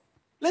anointing,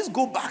 let's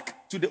go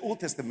back to the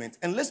Old Testament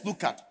and let's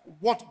look at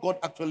what God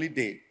actually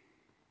did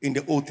in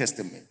the Old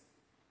Testament.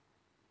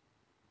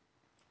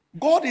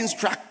 God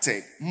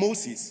instructed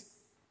Moses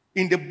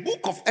in the book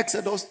of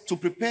Exodus to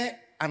prepare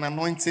an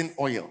anointing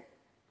oil.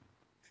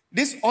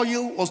 This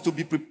oil was to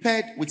be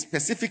prepared with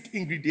specific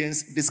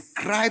ingredients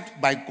described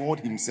by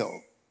God himself.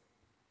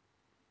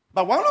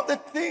 But one of the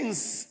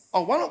things,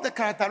 or one of the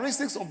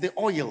characteristics of the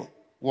oil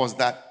was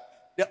that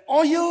the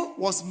oil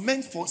was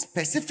meant for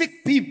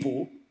specific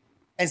people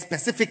and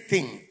specific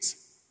things.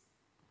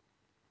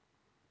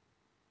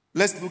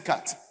 Let's look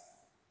at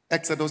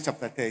Exodus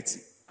chapter 30,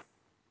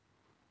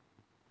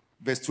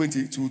 verse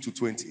 22 to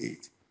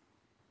 28.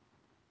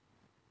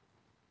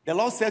 The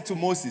Lord said to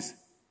Moses,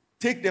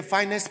 take the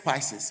finest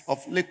spices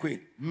of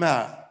liquid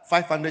myrrh,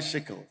 500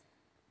 shekels,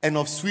 and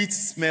of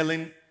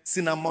sweet-smelling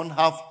cinnamon,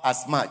 half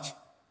as much.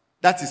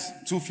 That is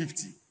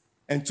 250.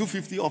 And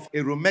 250 of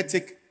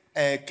aromatic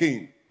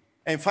cane,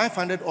 and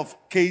 500 of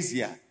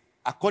cassia,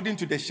 according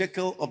to the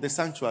shekel of the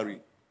sanctuary,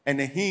 and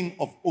a hin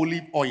of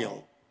olive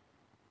oil.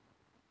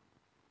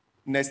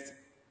 Next.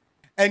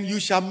 And you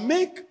shall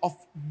make of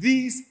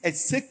these a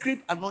sacred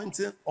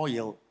anointing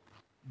oil,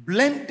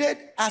 blended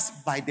as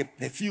by the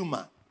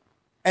perfumer,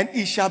 and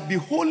it shall be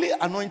holy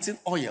anointing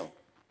oil.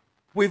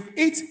 With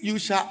it you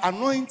shall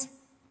anoint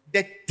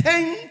the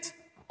tent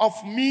of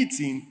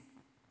meeting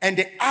and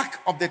the ark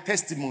of the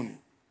testimony,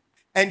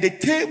 and the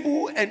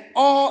table and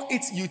all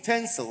its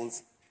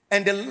utensils,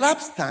 and the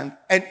lampstand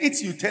and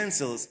its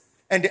utensils,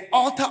 and the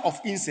altar of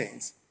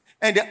incense,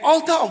 and the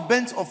altar of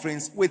burnt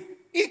offerings with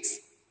its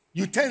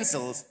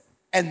utensils,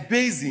 and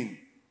basin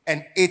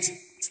and its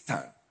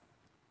stand.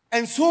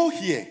 And so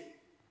here,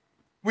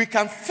 we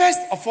can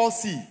first of all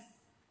see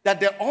that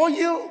the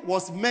oil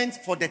was meant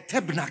for the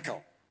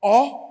tabernacle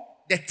or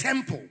the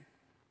temple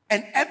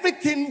and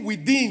everything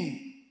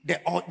within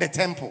the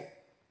temple.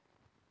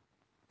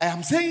 I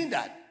am saying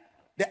that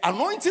the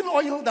anointing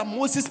oil that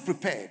Moses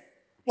prepared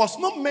was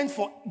not meant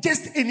for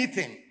just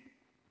anything,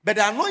 but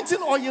the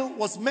anointing oil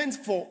was meant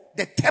for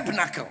the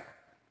tabernacle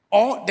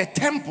or the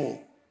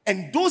temple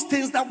and those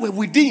things that were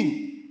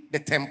within the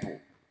temple.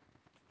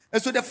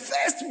 And so the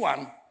first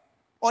one,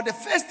 or the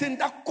first thing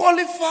that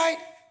qualified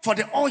for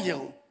the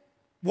oil,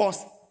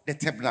 was the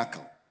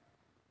tabernacle.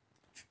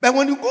 But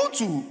when you go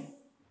to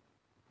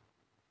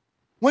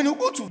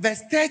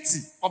verse 30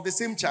 of the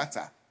same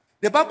chapter,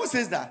 the Bible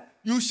says that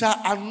you shall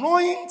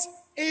anoint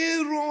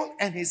Aaron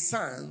and his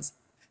sons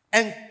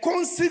and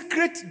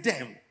consecrate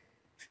them,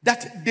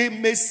 that they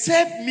may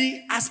serve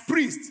me as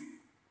priests.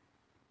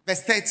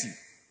 Verse 30.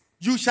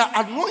 You shall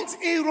anoint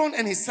Aaron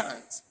and his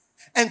sons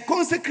and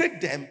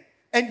consecrate them,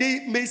 and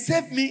they may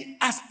serve me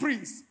as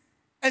priests.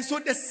 And so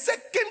the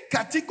second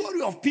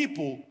category of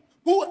people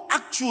who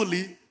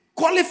actually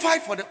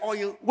qualified for the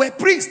oil were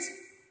priests.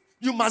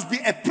 You must be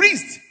a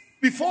priest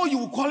before you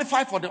will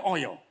qualify for the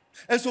oil.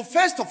 And so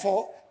first of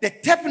all, the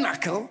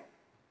tabernacle,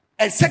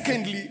 and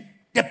secondly,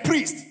 the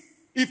priest.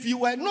 If you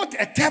were not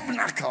a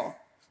tabernacle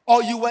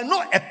or you were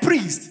not a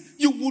priest,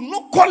 you would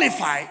not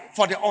qualify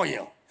for the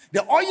oil.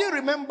 The oil,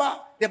 remember,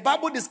 the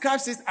Bible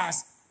describes it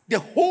as the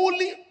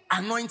holy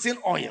anointing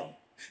oil.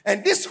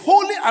 And this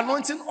holy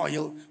anointing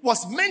oil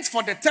was meant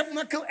for the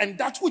tabernacle and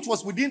that which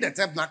was within the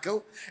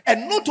tabernacle.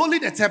 And not only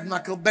the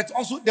tabernacle, but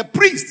also the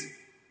priest.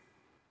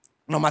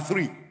 Number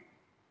 3.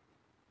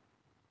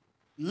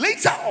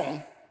 Later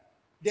on,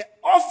 the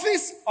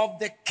office of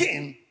the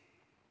king,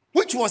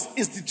 which was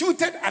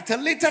instituted at a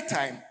later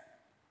time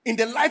in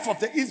the life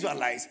of the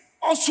Israelites,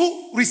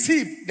 also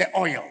received the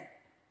oil.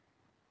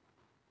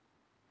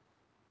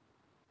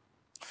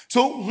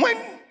 So when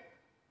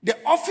the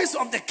office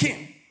of the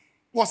king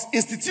was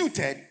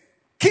instituted,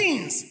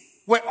 kings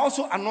were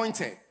also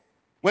anointed.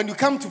 When you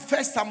come to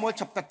 1 Samuel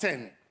chapter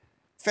 10,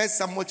 1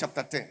 Samuel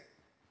chapter 10,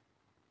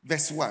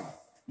 verse 1.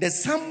 Then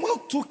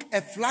Samuel took a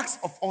flask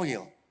of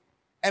oil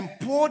and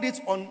poured it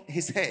on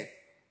his head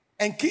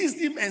and kissed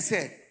him and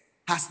said,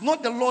 has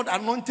not the Lord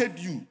anointed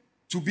you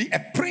to be a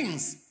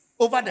prince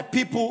over the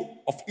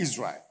people of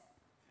Israel?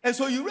 And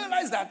so you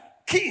realize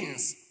that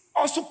kings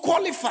also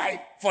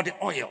qualified for the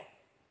oil.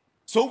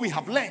 So we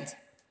have learned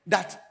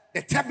that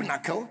the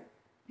tabernacle,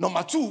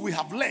 number 2, we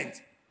have learned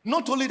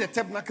not only the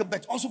tabernacle,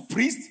 but also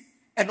priests.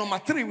 And number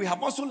 3, we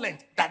have also learned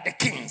that the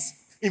kings.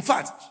 In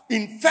fact,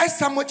 in 1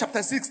 Samuel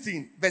chapter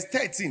 16, verse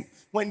 13,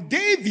 when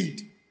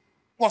David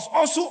was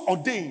also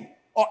ordained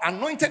or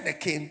anointed the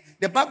king,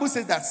 the Bible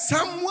says that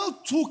Samuel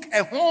took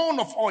a horn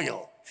of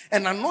oil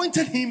and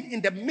anointed him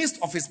in the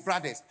midst of his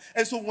brothers.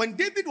 And so when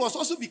David was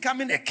also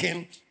becoming a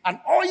king,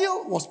 an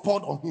oil was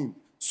poured on him.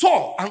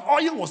 Saul, an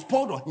oil was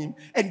poured on him,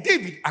 and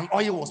David, an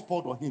oil was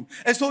poured on him.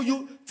 And so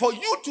for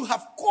you to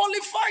have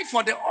qualified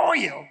for the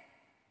oil,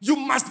 you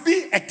must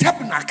be a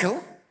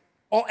tabernacle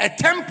or a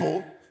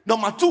temple.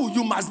 Number 2,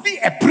 you must be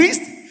a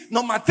priest.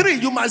 Number 3,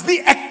 you must be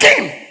a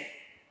king.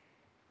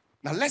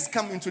 Now let's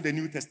come into the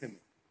New Testament.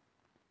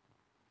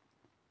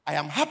 I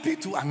am happy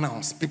to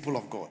announce, people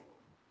of God,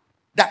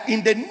 that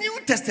in the New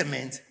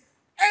Testament,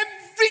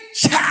 every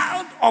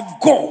child of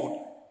God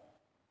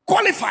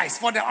qualifies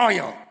for the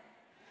oil.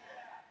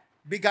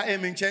 Bigger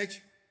amen, church.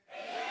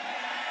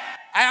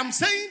 I am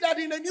saying that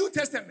in the New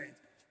Testament,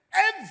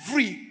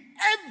 every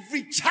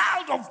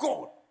child of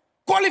God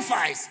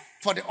qualifies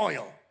for the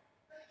oil.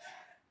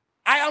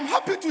 I am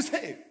happy to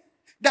say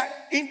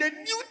that in the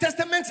New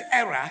Testament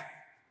era,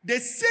 the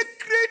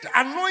sacred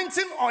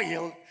anointing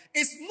oil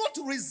is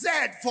not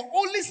reserved for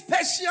only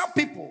special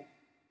people,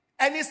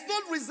 and it's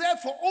not reserved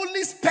for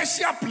only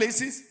special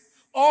places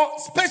or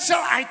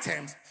special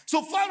items,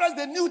 so far as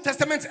the New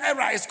Testament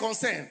era is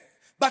concerned.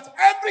 But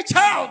every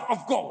child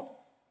of God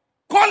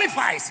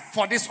qualifies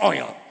for this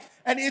oil.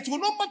 And it will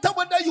not matter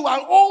whether you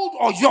are old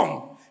or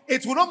young.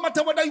 It will not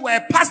matter whether you are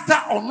a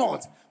pastor or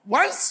not.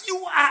 Once you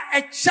are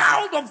a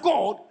child of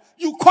God,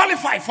 you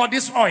qualify for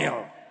this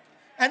oil.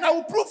 And I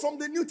will prove from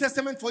the New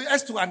Testament for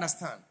us to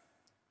understand.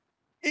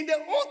 In the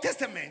Old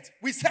Testament,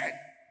 we said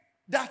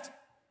that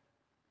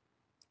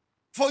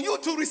for you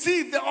to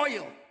receive the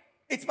oil,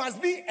 it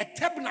must be a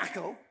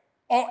tabernacle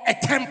or a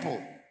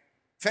temple.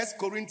 1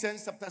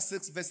 Corinthians chapter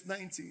 6, verse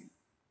 19.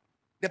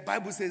 The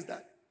Bible says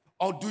that.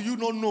 Or do you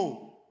not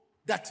know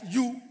that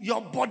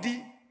your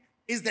body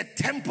is the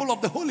temple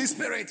of the Holy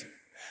Spirit?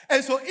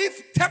 And so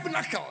if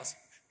tabernacles,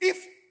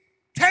 if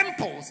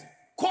temples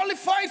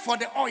qualified for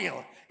the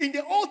oil in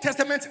the Old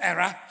Testament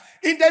era,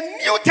 in the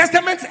New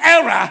Testament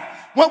era,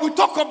 when we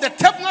talk of the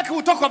tabernacle,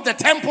 we talk of the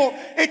temple,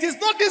 it is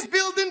not this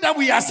building that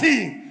we are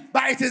seeing,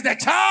 but it is the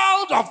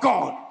child of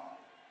God.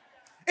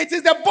 It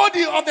is the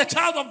body of the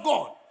child of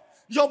God.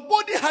 Your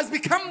body has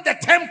become the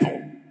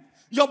temple.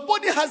 Your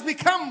body has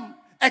become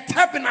a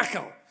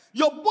tabernacle.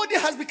 Your body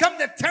has become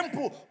the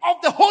temple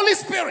of the Holy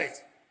Spirit.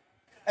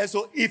 And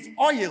so if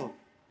oil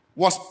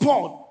was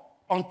poured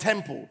on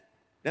temple,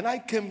 then I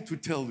came to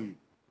tell you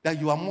that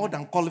you are more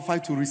than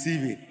qualified to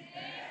receive it.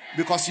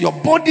 Because your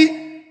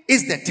body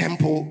is the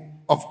temple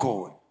of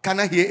God. Can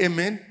I hear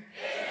amen?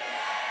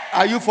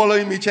 Are you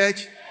following me,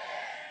 church?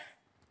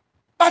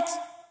 But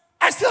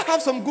I still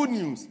have some good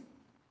news.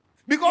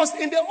 Because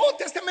in the Old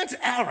Testament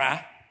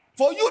era,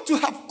 for you to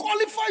have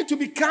qualified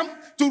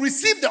to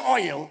receive the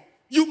oil,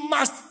 you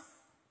must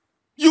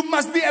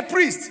be a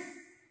priest.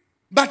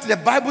 But the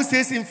Bible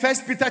says in 1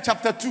 Peter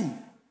chapter 2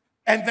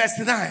 and verse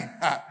 9.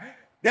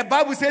 The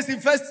Bible says in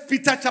 1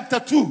 Peter chapter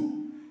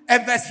 2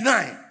 and verse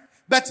 9.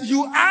 But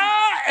you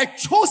are a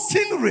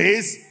chosen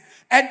race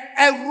and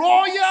a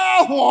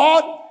royal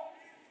what?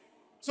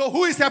 So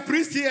who is a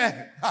priest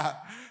here?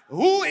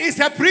 Who is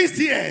a priest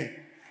here?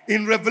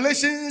 In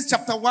Revelation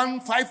chapter 1,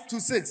 5 to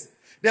 6,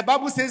 the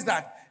Bible says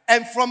that,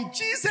 and from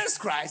Jesus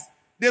Christ,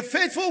 the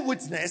faithful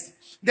witness,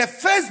 the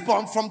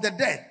firstborn from the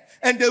dead,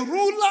 and the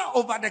ruler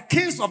over the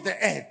kings of the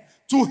earth,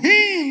 to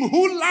him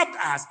who loved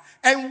us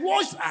and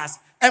washed us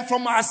and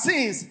from our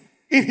sins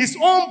in his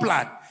own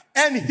blood,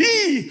 and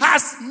he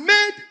has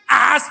made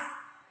us.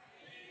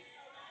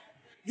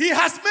 He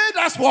has made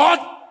us what?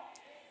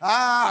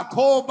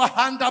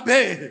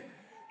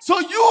 So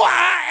you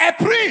are a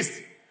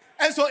priest.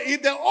 And so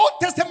in the Old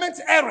Testament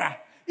era,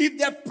 if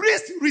the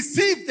priest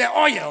received the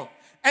oil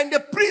and the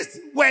priests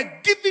were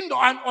given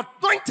and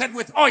anointed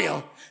with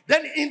oil,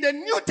 then in the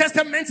New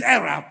Testament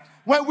era,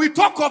 when we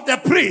talk of the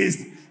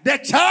priest, the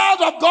child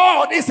of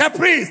God is a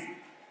priest.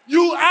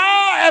 You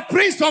are a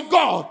priest of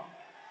God.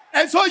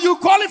 And so you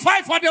qualify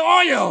for the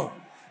oil.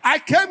 I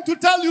came to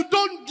tell you,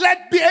 don't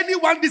let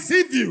anyone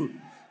deceive you.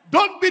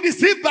 Don't be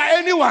deceived by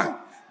anyone.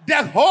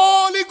 The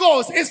Holy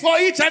Ghost is for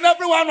each and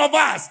every one of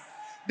us.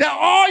 The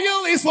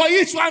oil is for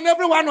each and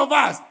every one of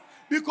us.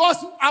 Because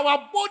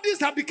our bodies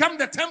have become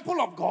the temple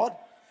of God.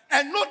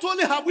 And not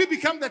only have we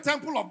become the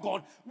temple of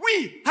God,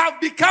 we have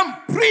become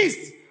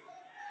priests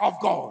of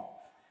God.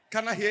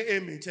 Can I hear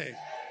amen, church?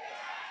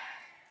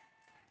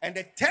 And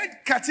the third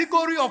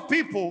category of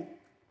people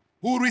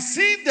who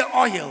received the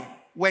oil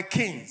were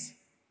kings.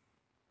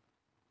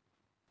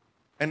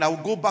 And I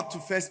will go back to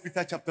 1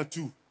 Peter chapter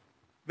 2,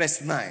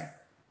 verse 9.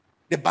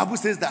 The Bible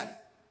says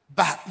that,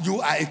 but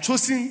you are a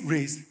chosen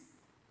race.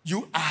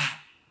 You are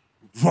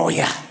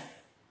royal.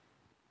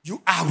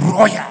 You are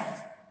royal.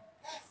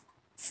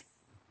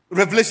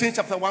 Revelation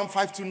chapter 1,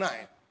 5 to 9.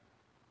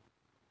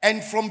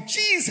 And from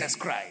Jesus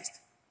Christ,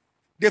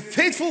 the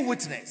faithful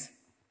witness,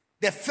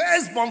 the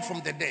firstborn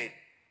from the dead,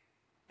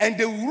 and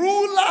the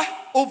ruler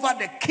over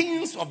the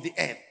kings of the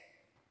earth,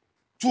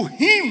 to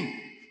him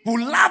who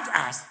loved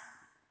us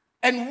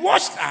and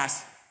washed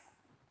us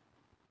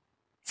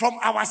from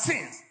our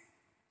sins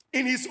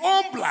in his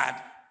own blood,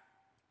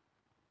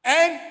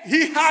 and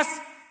he has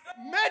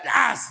made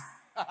us.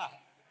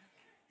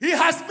 He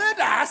has made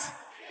us.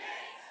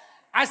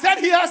 I said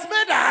he has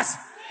made us.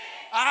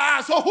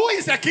 So who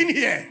is a king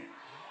here?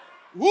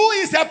 Who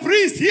is a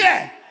priest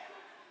here?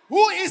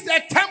 Who is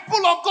the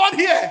temple of God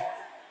here?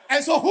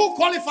 And so who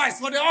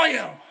qualifies for the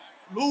oil?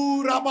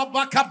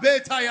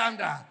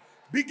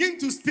 Begin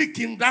to speak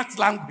in that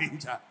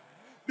language.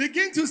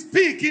 Begin to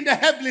speak in the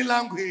heavenly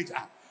language.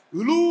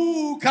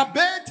 Lu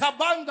kabeta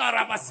banda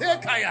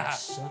rabasekaya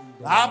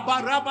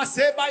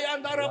abarabaseba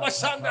yanda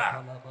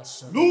rabashanda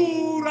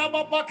lu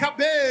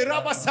rababakabe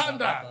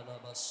rabasanda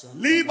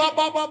liba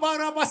baba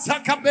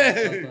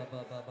rabasakabe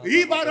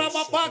iba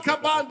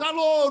rababaka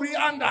bandalori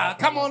anda.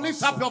 Come on,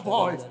 lift up your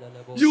voice.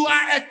 You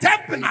are a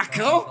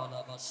tabernacle.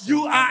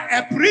 You are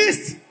a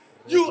priest.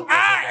 You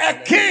are a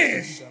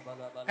king.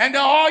 And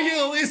the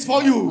oil is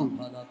for you.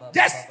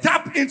 Just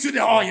tap into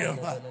the oil.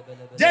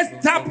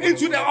 Just tap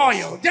into the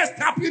oil. Just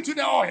tap into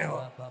the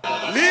oil.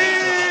 Tap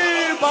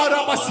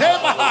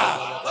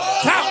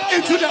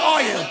into the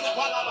oil.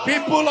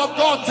 People of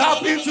God,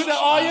 tap into the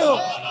oil.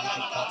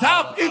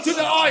 Tap into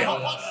the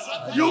oil.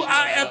 You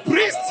are a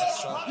priest.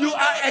 You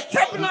are a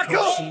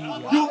tabernacle.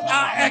 You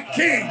are a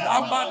king.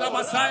 Ambada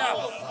Messiah.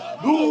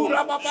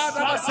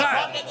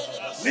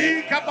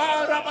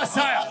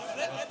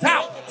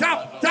 Tap,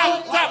 tap,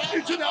 tap, tap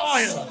into the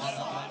oil.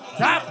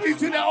 Tap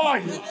into the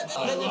oil.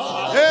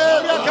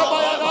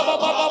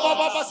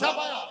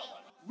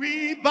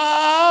 We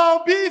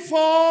bow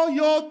before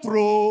your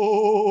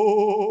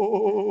throne,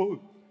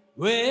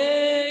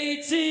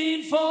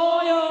 waiting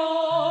for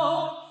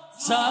your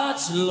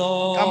touch,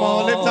 Lord. Come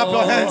on, lift up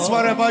your hands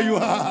wherever you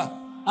are.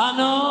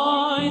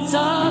 Anoint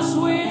us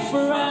with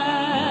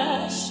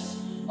fresh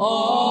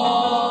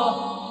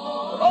oil.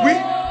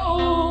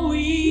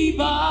 We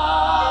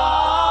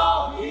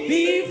bow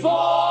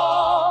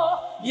before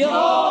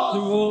your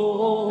throne.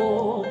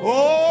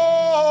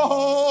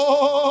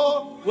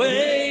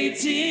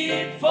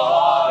 Waiting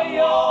for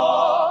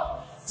your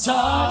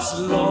touch,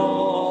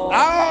 Lord.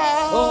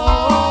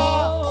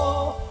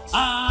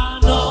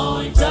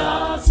 Anoint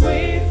us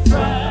with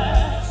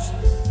fresh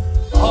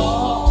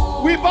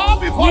oil. We bow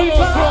before your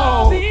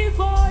throne.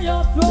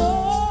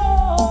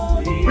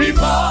 We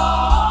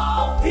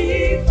bow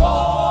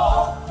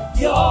before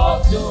your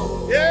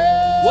throne.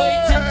 Yeah.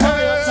 Waiting for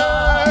your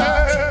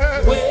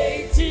touch.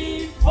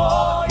 Waiting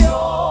for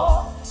your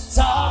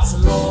touch,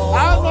 Lord.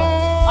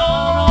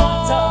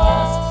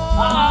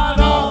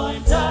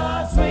 Anoint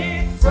us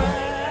with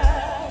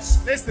fresh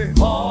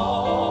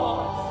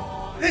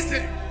oil.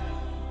 Listen.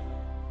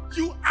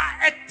 You are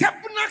a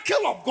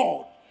tabernacle of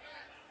God.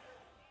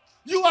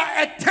 You are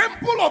a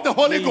temple of the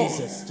Holy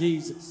Ghost.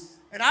 Jesus.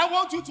 And I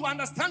want you to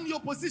understand your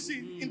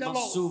position in the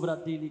Lord.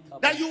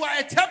 That you are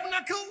a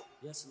tabernacle,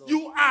 yes, Lord.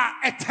 You are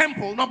a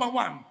temple, number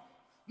one.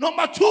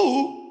 Number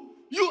two,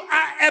 you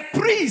are a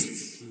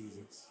priest.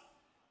 Jesus.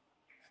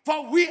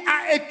 For we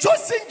are a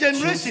chosen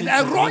generation,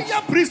 a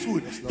royal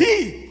priesthood. Yes,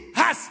 He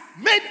has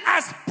made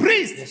us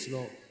priests. Yes,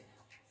 Lord.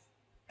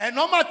 And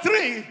number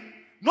three,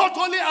 not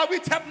only are we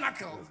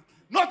tabernacle,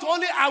 not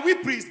only are we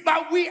priests,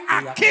 but we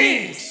are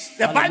kings.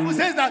 The Bible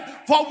says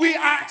that, for we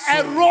are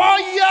a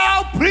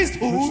royal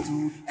priesthood.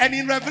 And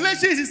in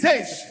Revelation it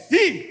says,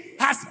 He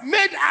has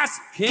made us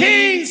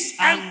kings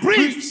and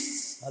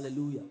priests.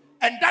 Hallelujah.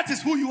 And that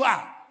is who you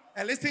are.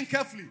 And listen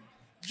carefully.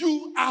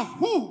 You are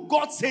who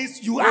God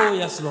says you are. Oh,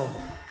 yes, Lord.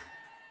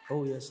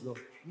 Oh, yes, Lord.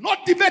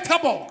 Not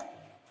debatable.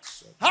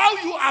 How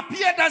you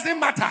appear doesn't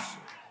matter.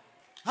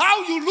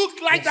 How you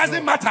look like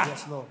doesn't matter.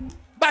 Yes, Lord.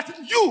 But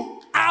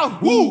you are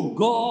who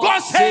God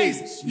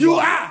says you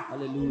are.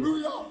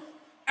 Hallelujah.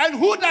 And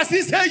who does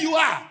He say you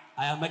are?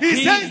 I am a He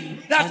king says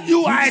that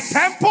you are a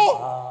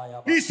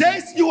temple. He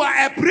says you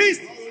are a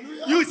priest.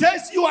 He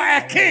says you are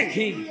a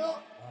king.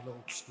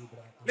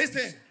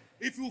 Listen,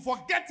 if you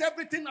forget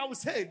everything I will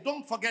say,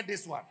 don't forget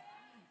this one.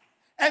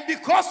 And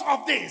because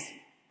of this,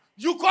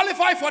 you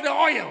qualify for the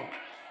oil.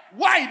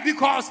 Why?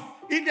 Because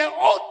in the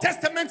Old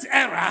Testament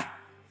era,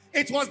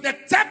 it was the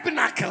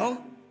tabernacle,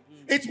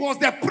 it was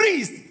the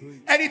priest,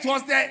 and it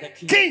was the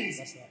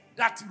kings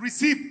that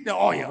received the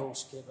oil.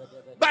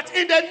 But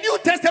in the New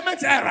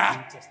Testament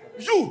era,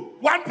 you,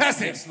 one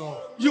person,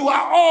 you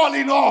are all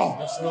in all.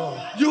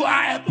 You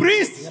are a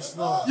priest,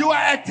 you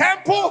are a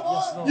temple,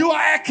 you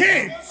are a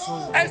king.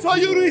 And so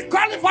you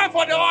qualify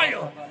for the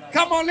oil.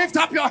 Come on, lift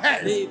up your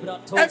hands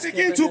and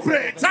begin to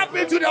pray. Tap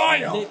into the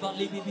oil.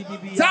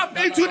 Tap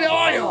into the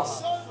oil.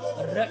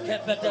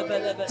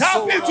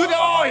 Tap into the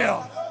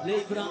oil.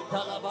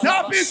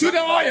 Tap into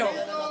the oil.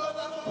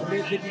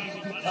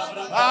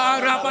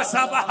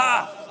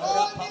 Rabasabaha.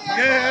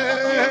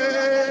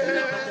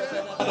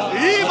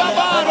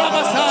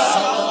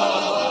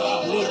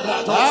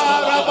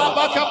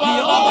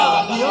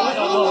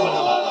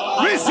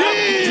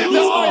 Receive the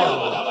oil.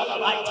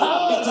 I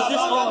tap into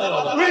this oil.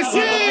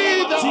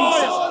 Receive the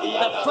oil.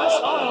 The fresh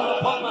oil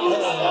upon my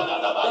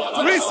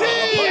head.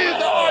 Receive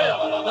the oil.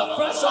 The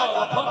fresh oil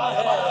upon my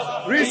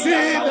head.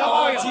 Receive the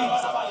oil.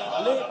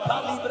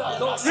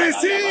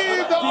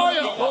 Receive the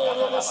oil.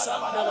 Receive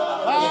the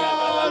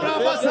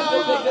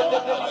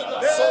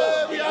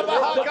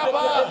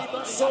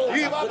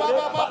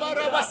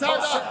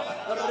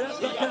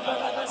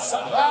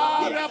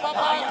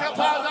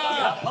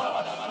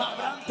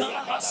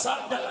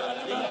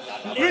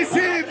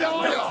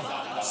oil.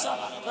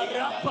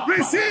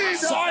 Receive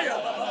the oil.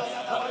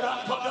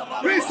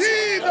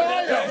 Receive the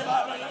oil.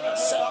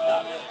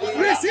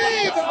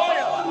 Receive the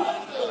oil.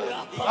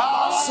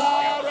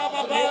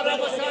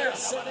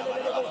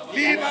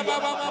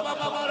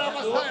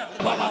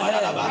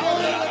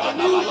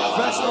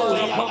 Fresh oil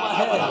upon my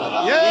head.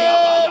 Yeah.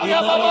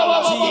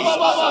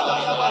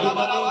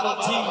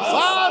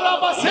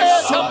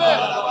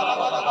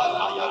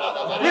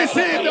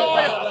 Receive the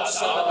oil.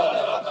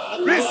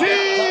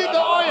 Receive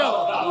the oil.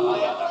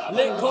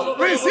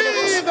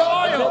 Receive the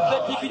oil.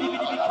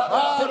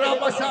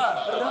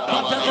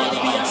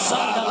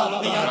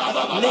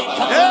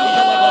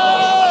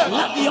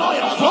 Let the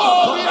oil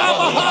fall.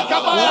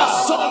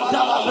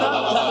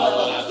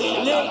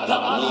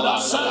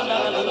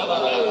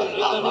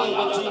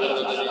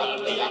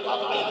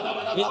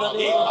 In the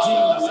name of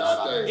Jesus,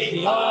 the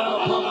oil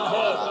upon my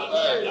head,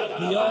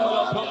 the oil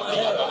upon my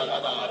head,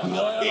 the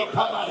oil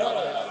upon my head,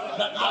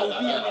 that I will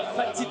be an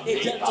effective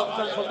agent of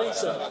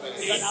transformation,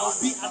 that I will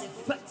be an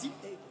effective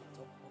agent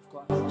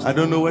of Christ. I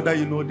don't know whether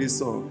you know this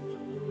song.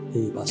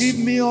 Give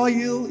me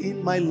oil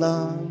in my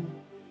lamp,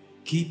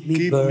 Keep me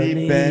Keep burning.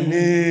 me burning.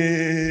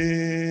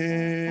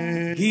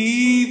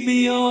 Keep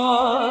me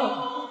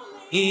on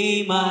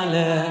in my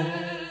land.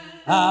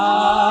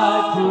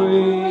 I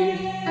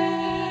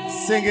pray.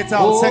 Sing it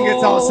out, sing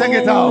it out, sing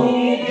it out.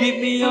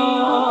 Keep me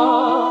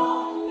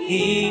on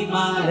in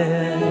my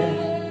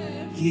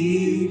land.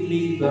 Keep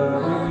me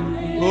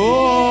burning.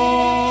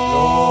 Oh,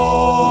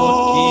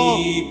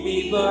 Keep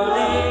me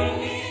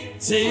burning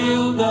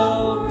till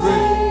the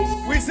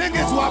break. we sing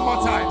it one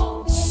more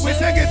time. We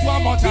sing it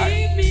one more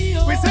time.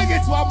 We sing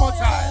it one more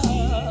time.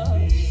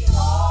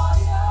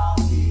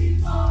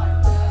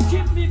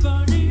 Keep me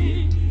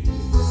burning.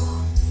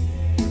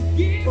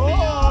 Keep me Oh,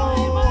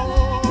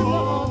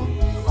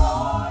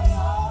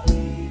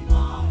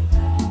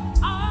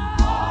 I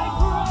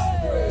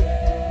pray.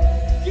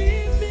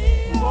 Keep me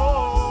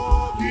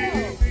oh,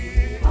 give me.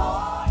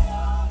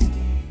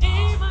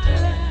 in my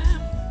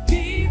lamp.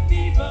 Keep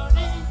me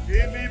burning.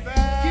 Give me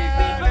back.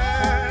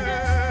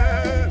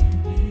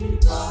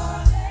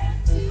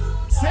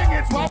 Sing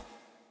it one.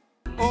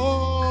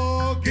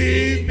 Oh,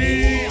 give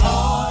me. In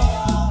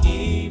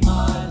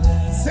my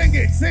lamp.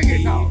 Sing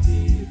it out.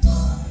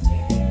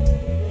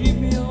 Keep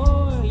me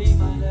oil in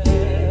my lamp.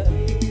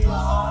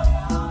 Lord,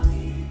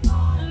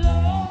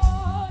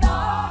 I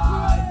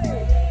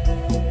pray.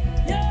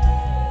 Yeah.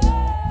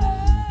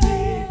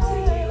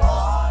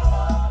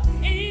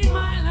 In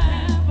my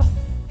lamp.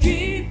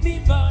 Keep me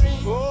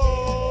burning.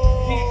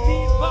 Keep me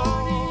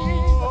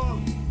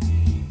burning.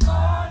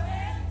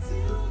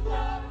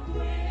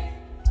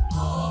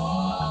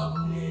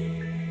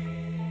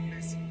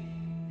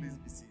 Please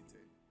be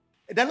seated.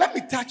 Then let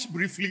me touch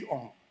briefly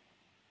on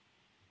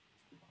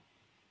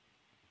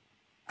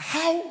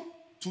how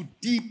to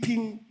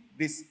deepen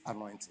this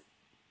anointing.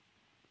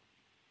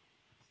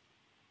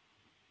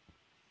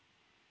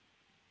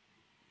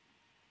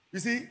 You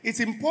see, it's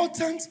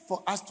important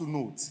for us to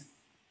note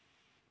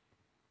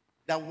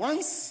that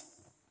once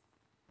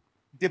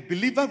the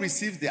believer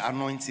receives the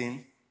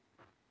anointing,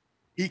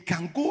 he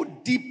can go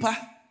deeper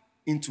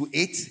into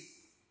it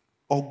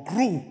or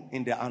grow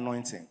in the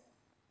anointing.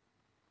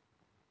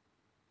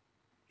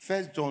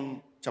 1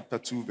 John chapter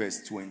 2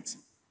 verse 20.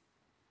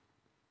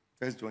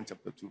 1 John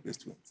chapter 2 verse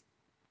 20.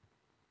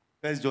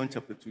 1 John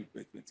chapter 2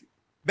 verse 20.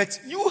 But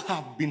you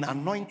have been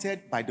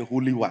anointed by the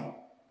Holy One.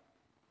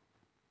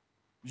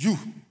 You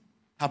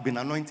have been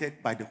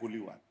anointed by the Holy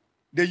One.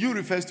 The you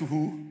refers to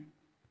who?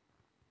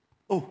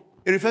 Oh,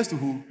 it refers to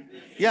who?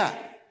 Yeah.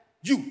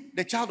 You,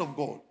 the child of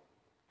God.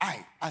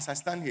 I, as I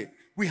stand here,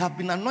 we have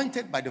been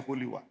anointed by the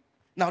Holy One.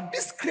 Now,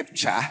 this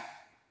scripture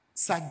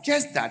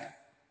suggests that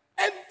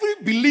every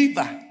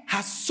believer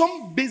has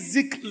some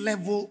basic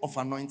level of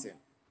anointing.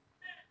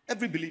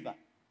 Every believer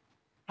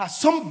has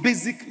some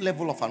basic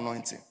level of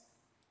anointing.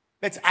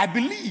 But I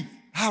believe,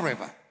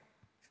 however,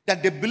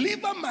 that the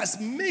believer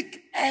must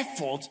make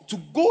effort to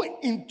go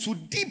into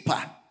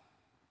deeper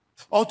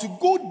or to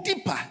go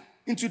deeper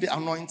into the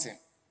anointing.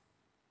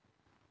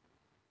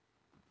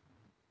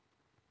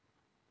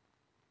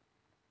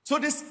 So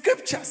the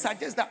scripture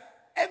suggests that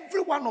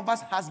every one of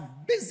us has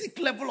basic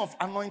level of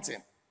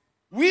anointing.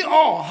 We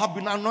all have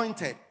been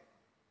anointed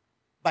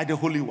by the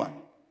Holy One.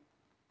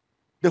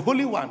 The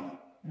Holy One,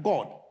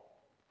 God,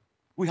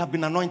 we have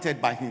been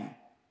anointed by Him.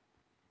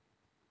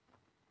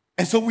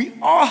 And so we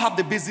all have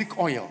the basic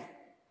oil.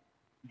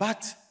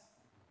 But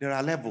there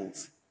are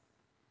levels.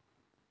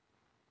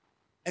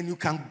 And you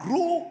can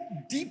grow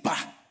deeper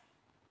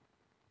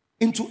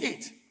into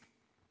it.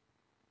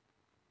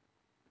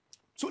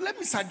 So let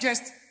me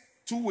suggest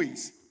 2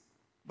 ways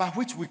by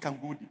which we can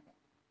go deeper.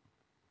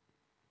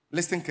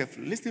 Listen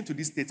carefully. Listen to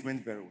this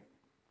statement very well.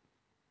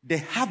 The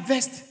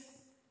harvest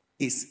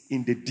is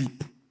in the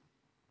deep.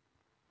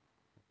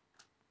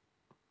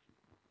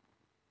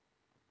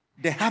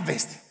 The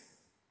harvest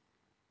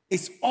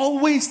is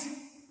always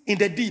in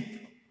the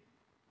deep.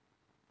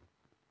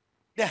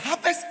 The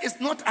harvest is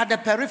not at the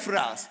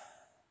peripherals.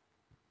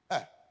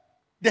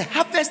 The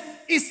harvest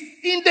is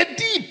in the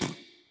deep.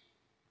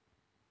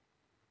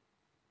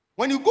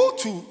 When you go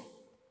to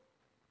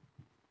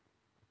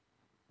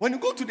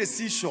the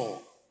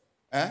seashore,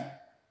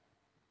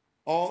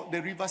 or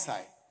the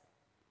riverside,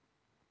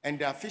 and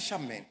there are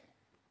fishermen,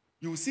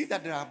 you will see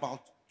that there are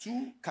about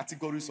 2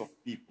 categories of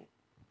people.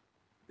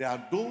 There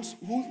are those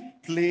who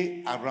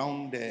play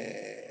around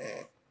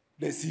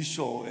the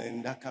seashore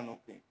and that kind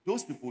of thing.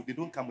 Those people, they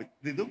don't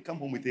come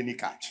home with any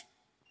catch.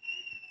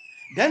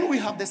 Then we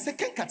have the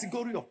second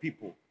category of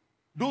people,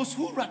 those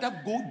who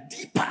rather go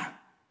deeper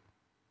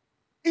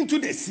into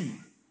the sea.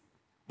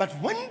 But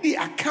when they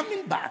are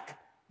coming back,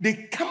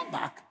 they come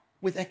back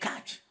with a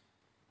catch.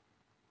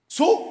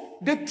 So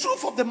the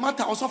truth of the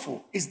matter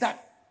also is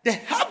that the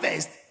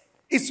harvest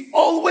is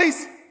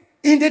always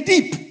in the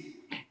deep.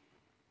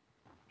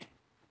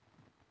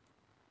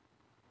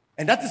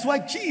 And that is why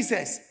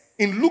Jesus,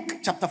 in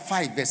Luke chapter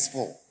 5, verse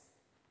 4,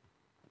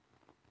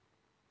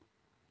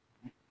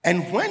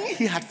 and when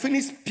he had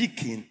finished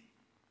speaking,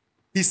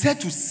 he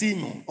said to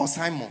Simon,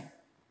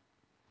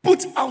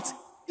 put out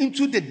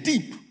into the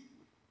deep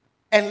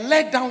and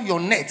let down your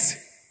nets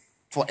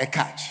for a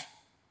catch.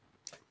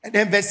 And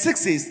then verse 6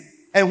 says,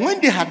 and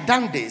when they had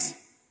done this,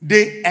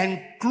 they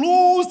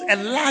enclosed a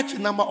large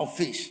number of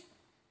fish,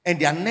 and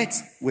their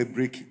nets were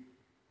breaking.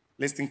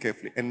 Listen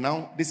carefully. And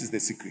now this is the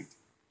secret.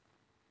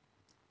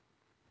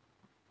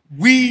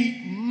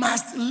 We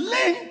must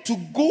learn to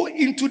go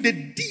into the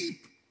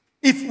deep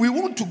if we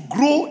want to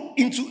grow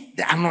into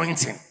the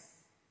anointing.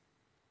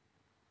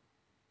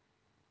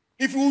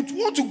 If you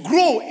want to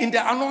grow in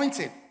the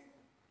anointing,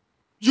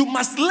 you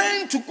must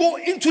learn to go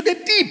into the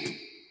deep.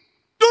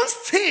 Don't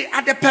stay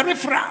at the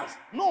peripherals.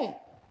 No.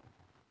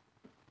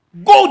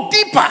 Go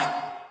deeper.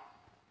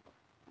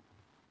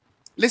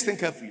 Listen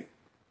carefully.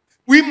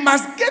 We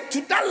must get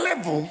to that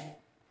level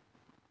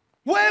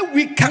where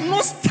we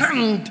cannot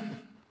stand,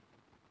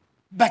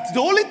 but the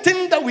only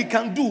thing that we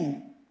can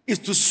do is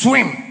to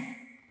swim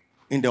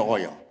in the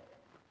oil.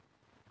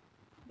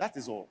 That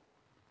is all.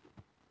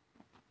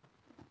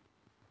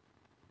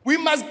 We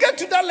must get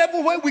to that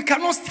level where we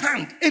cannot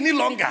stand any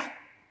longer.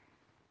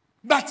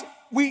 But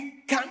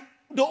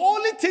the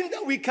only thing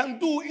that we can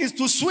do is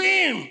to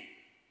swim.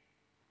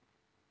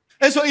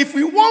 And so if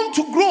we want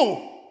to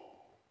grow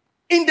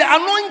in the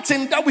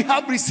anointing that we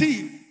have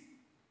received,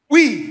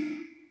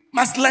 we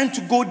must learn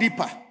to go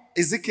deeper.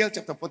 Ezekiel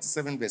chapter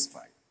 47 verse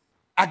 5.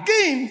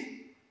 Again,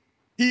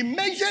 he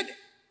measured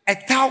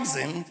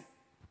 1,000.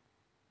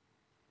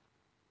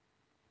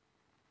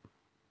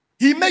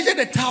 He measured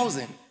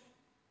 1,000.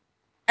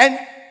 And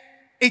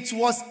it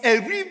was a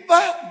river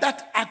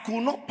that I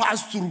could not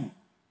pass through.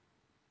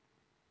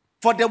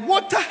 For the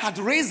water had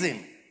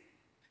risen.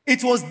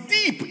 It was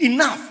deep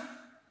enough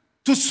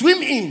to swim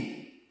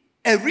in.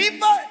 A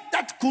river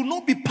that could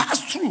not be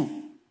passed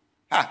through.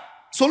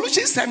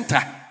 Solution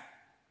Center.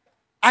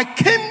 I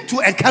came to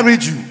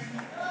encourage you.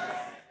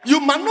 You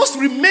must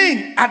not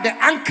remain at the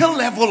ankle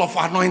level of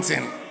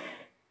anointing.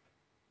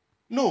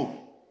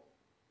 No.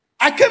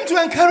 I came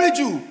to encourage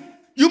you.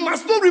 You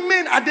must not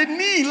remain at the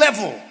knee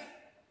level.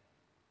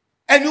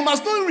 And you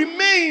must not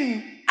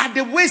remain at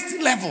the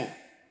waist level.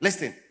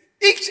 Listen.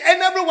 Each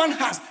and every one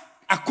has,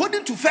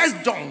 according to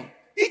 1 John,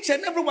 each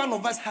and every one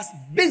of us has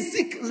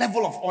basic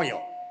level of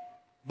oil.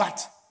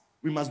 But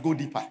we must go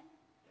deeper.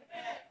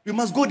 We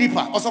must go deeper.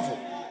 Also,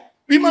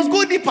 we must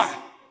go deeper.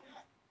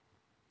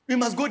 We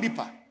must go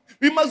deeper.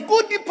 We must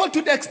go deeper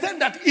to the extent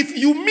that if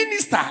you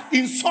minister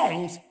in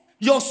songs,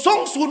 your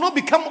songs will not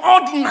become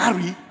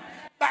ordinary,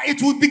 but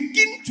it will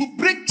begin to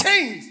break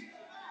chains.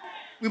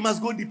 We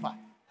must go deeper.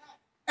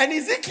 And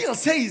Ezekiel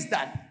says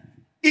that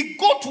it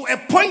got to a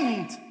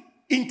point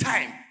in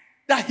time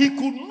that he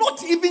could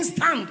not even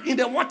stand in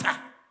the water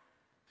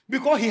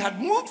because he had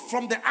moved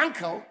from the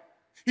ankle,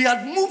 he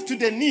had moved to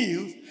the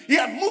knees, he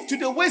had moved to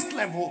the waist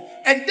level,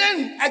 and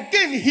then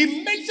again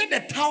he measured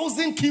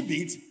 1,000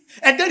 cubits,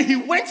 and then he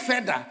went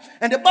further.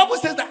 And the Bible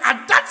says that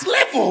at that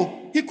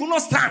level he could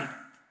not stand.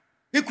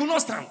 He could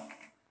not stand.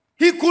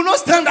 He could not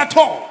stand at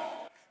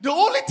all. The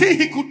only thing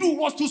he could do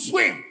was to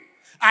swim.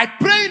 I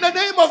pray in the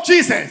name of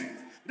Jesus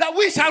that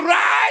we shall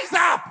rise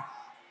up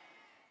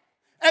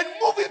and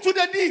move into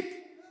the deep.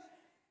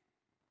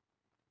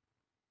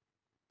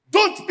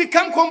 Don't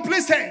become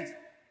complacent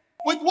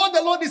with what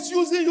the Lord is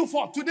using you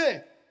for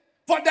today.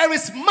 For there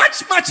is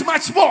much, much,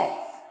 much more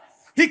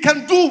he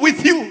can do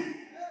with you.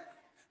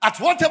 At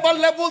whatever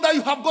level that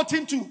you have got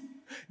into,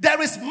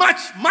 there is much,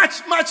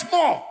 much, much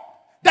more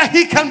that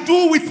he can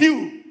do with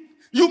you.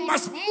 You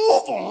must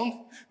move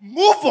on,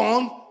 move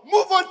on,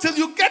 move on till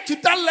you get to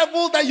that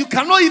level that you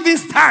cannot even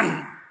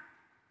stand.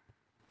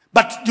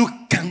 But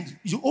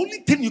the only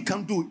thing you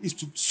can do is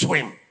to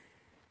swim.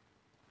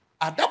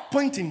 At that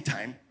point in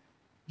time,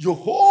 your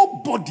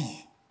whole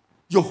body,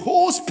 your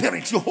whole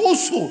spirit, your whole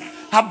soul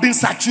have been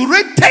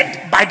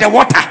saturated by the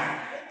water.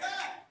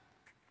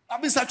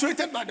 Have been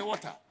saturated by the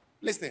water.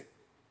 Listen.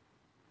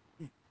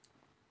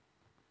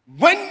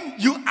 When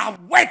you are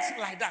wet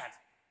like that,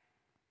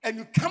 and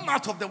you come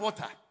out of the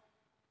water,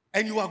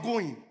 and you are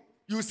going,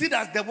 you see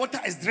that the water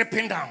is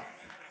dripping down.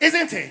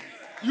 Isn't it?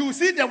 You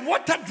see the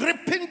water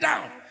dripping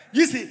down.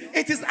 You see,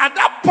 it is at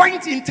that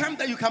point in time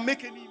that you can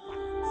make any impact.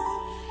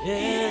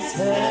 It's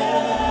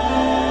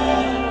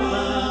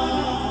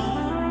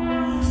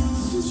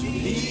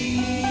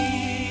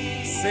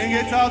Sing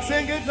it out,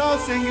 sing it out,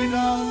 sing it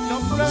out.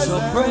 Your presence.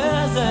 Your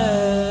presence.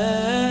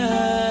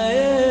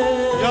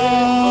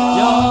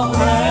 Your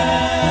presence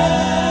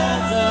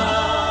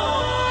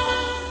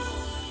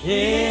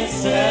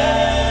is